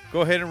us,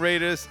 go ahead and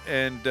rate us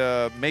and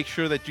make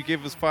sure that you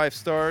give us 5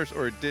 stars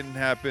or it didn't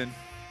happen.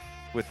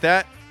 With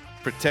that,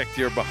 protect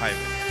your behind.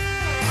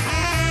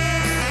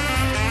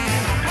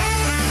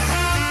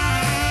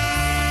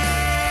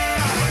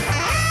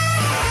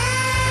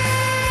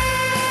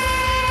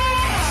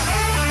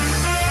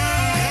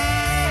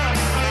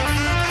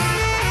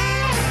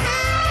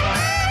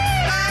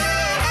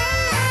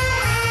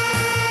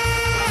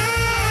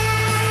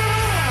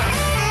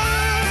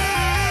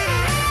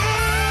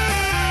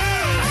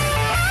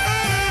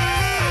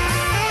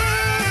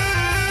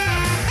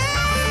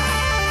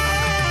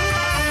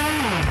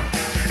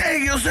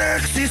 Ellos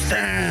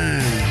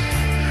existen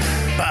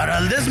para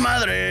el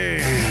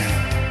desmadre.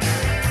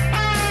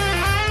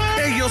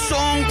 Ellos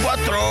son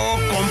 4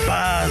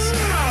 compas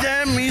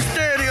de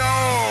misterio.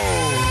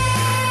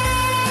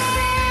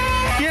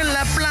 Y en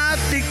la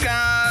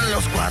plática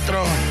los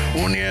 4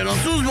 unieron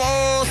sus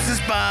voces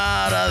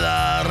para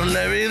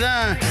darle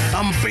vida a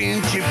un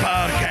pinche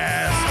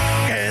podcast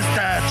que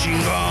está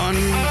chingón.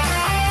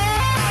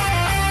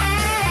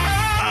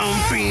 A un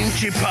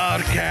pinche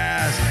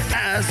podcast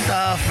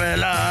está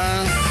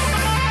feliz.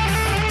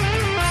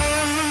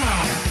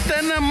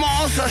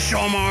 Tenemos a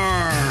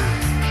Shomer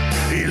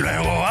y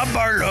luego a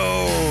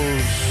Barlos.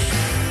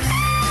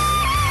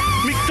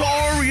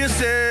 Victoria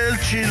es el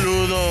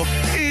chiludo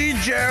y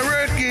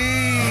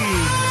Cherokee.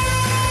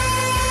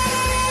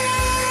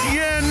 Y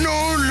en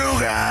un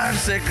lugar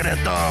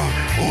secreto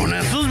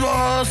unen sus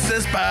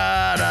voces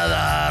para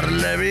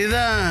darle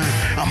vida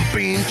a un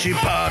pinche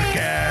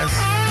podcast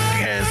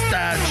que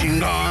está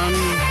chingón.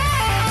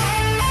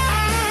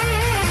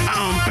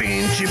 A un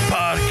pinche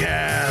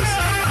podcast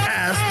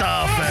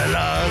está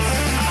feliz.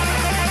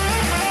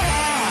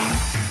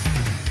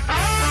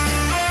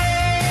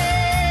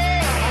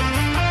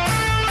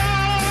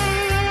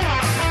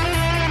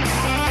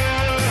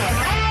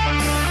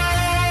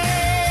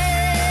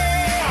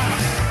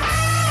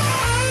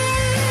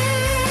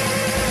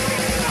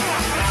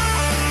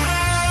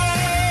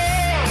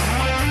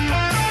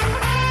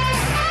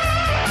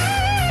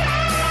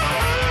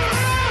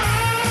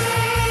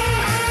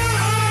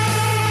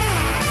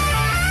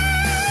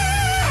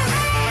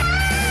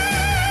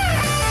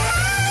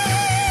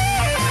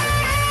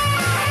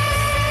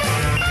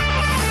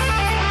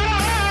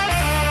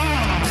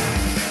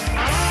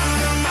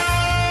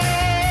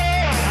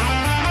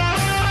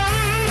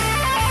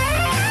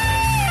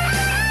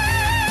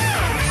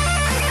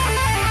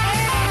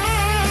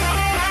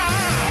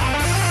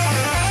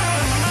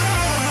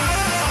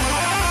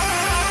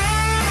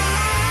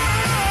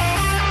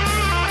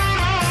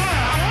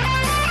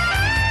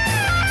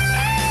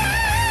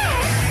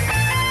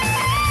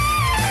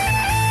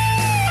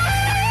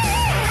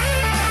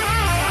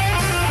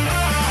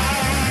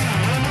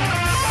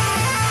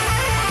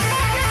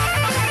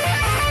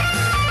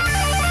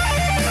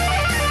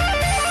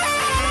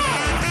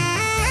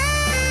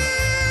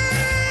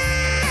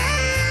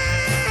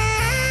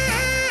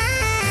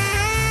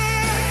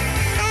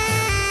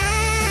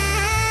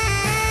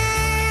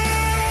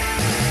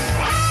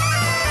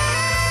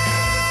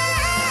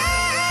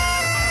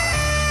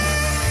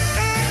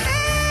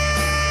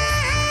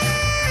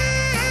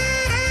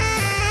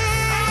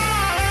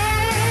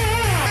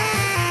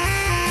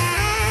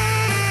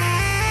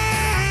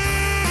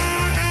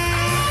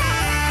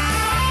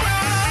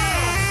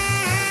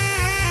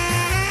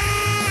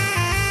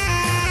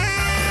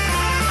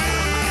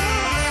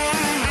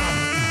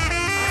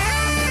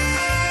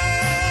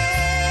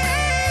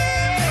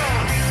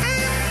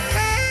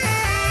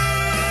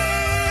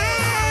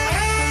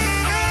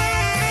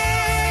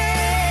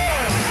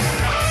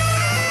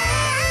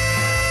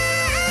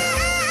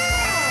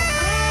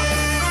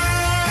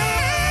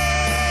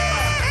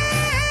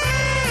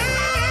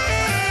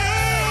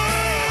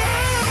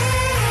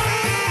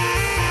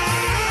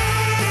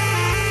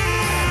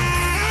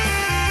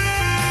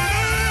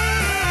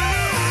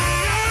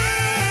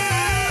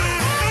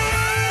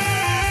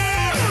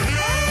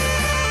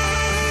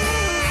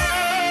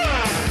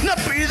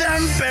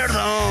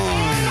 Perdón,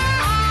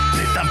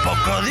 ni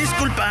tampoco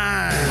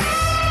disculpas.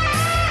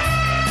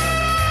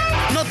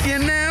 No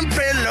tienen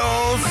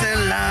pelos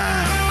en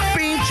la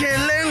pinche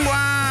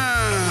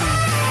lengua.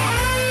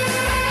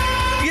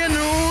 Y en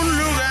un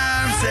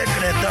lugar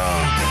secreto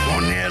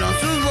unieron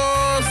sus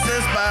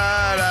voces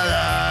para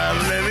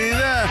darle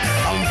vida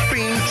a un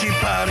pinche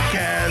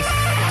podcast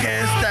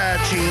que está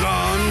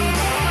chingón.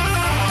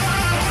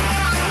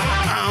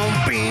 A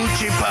un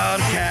pinche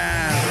podcast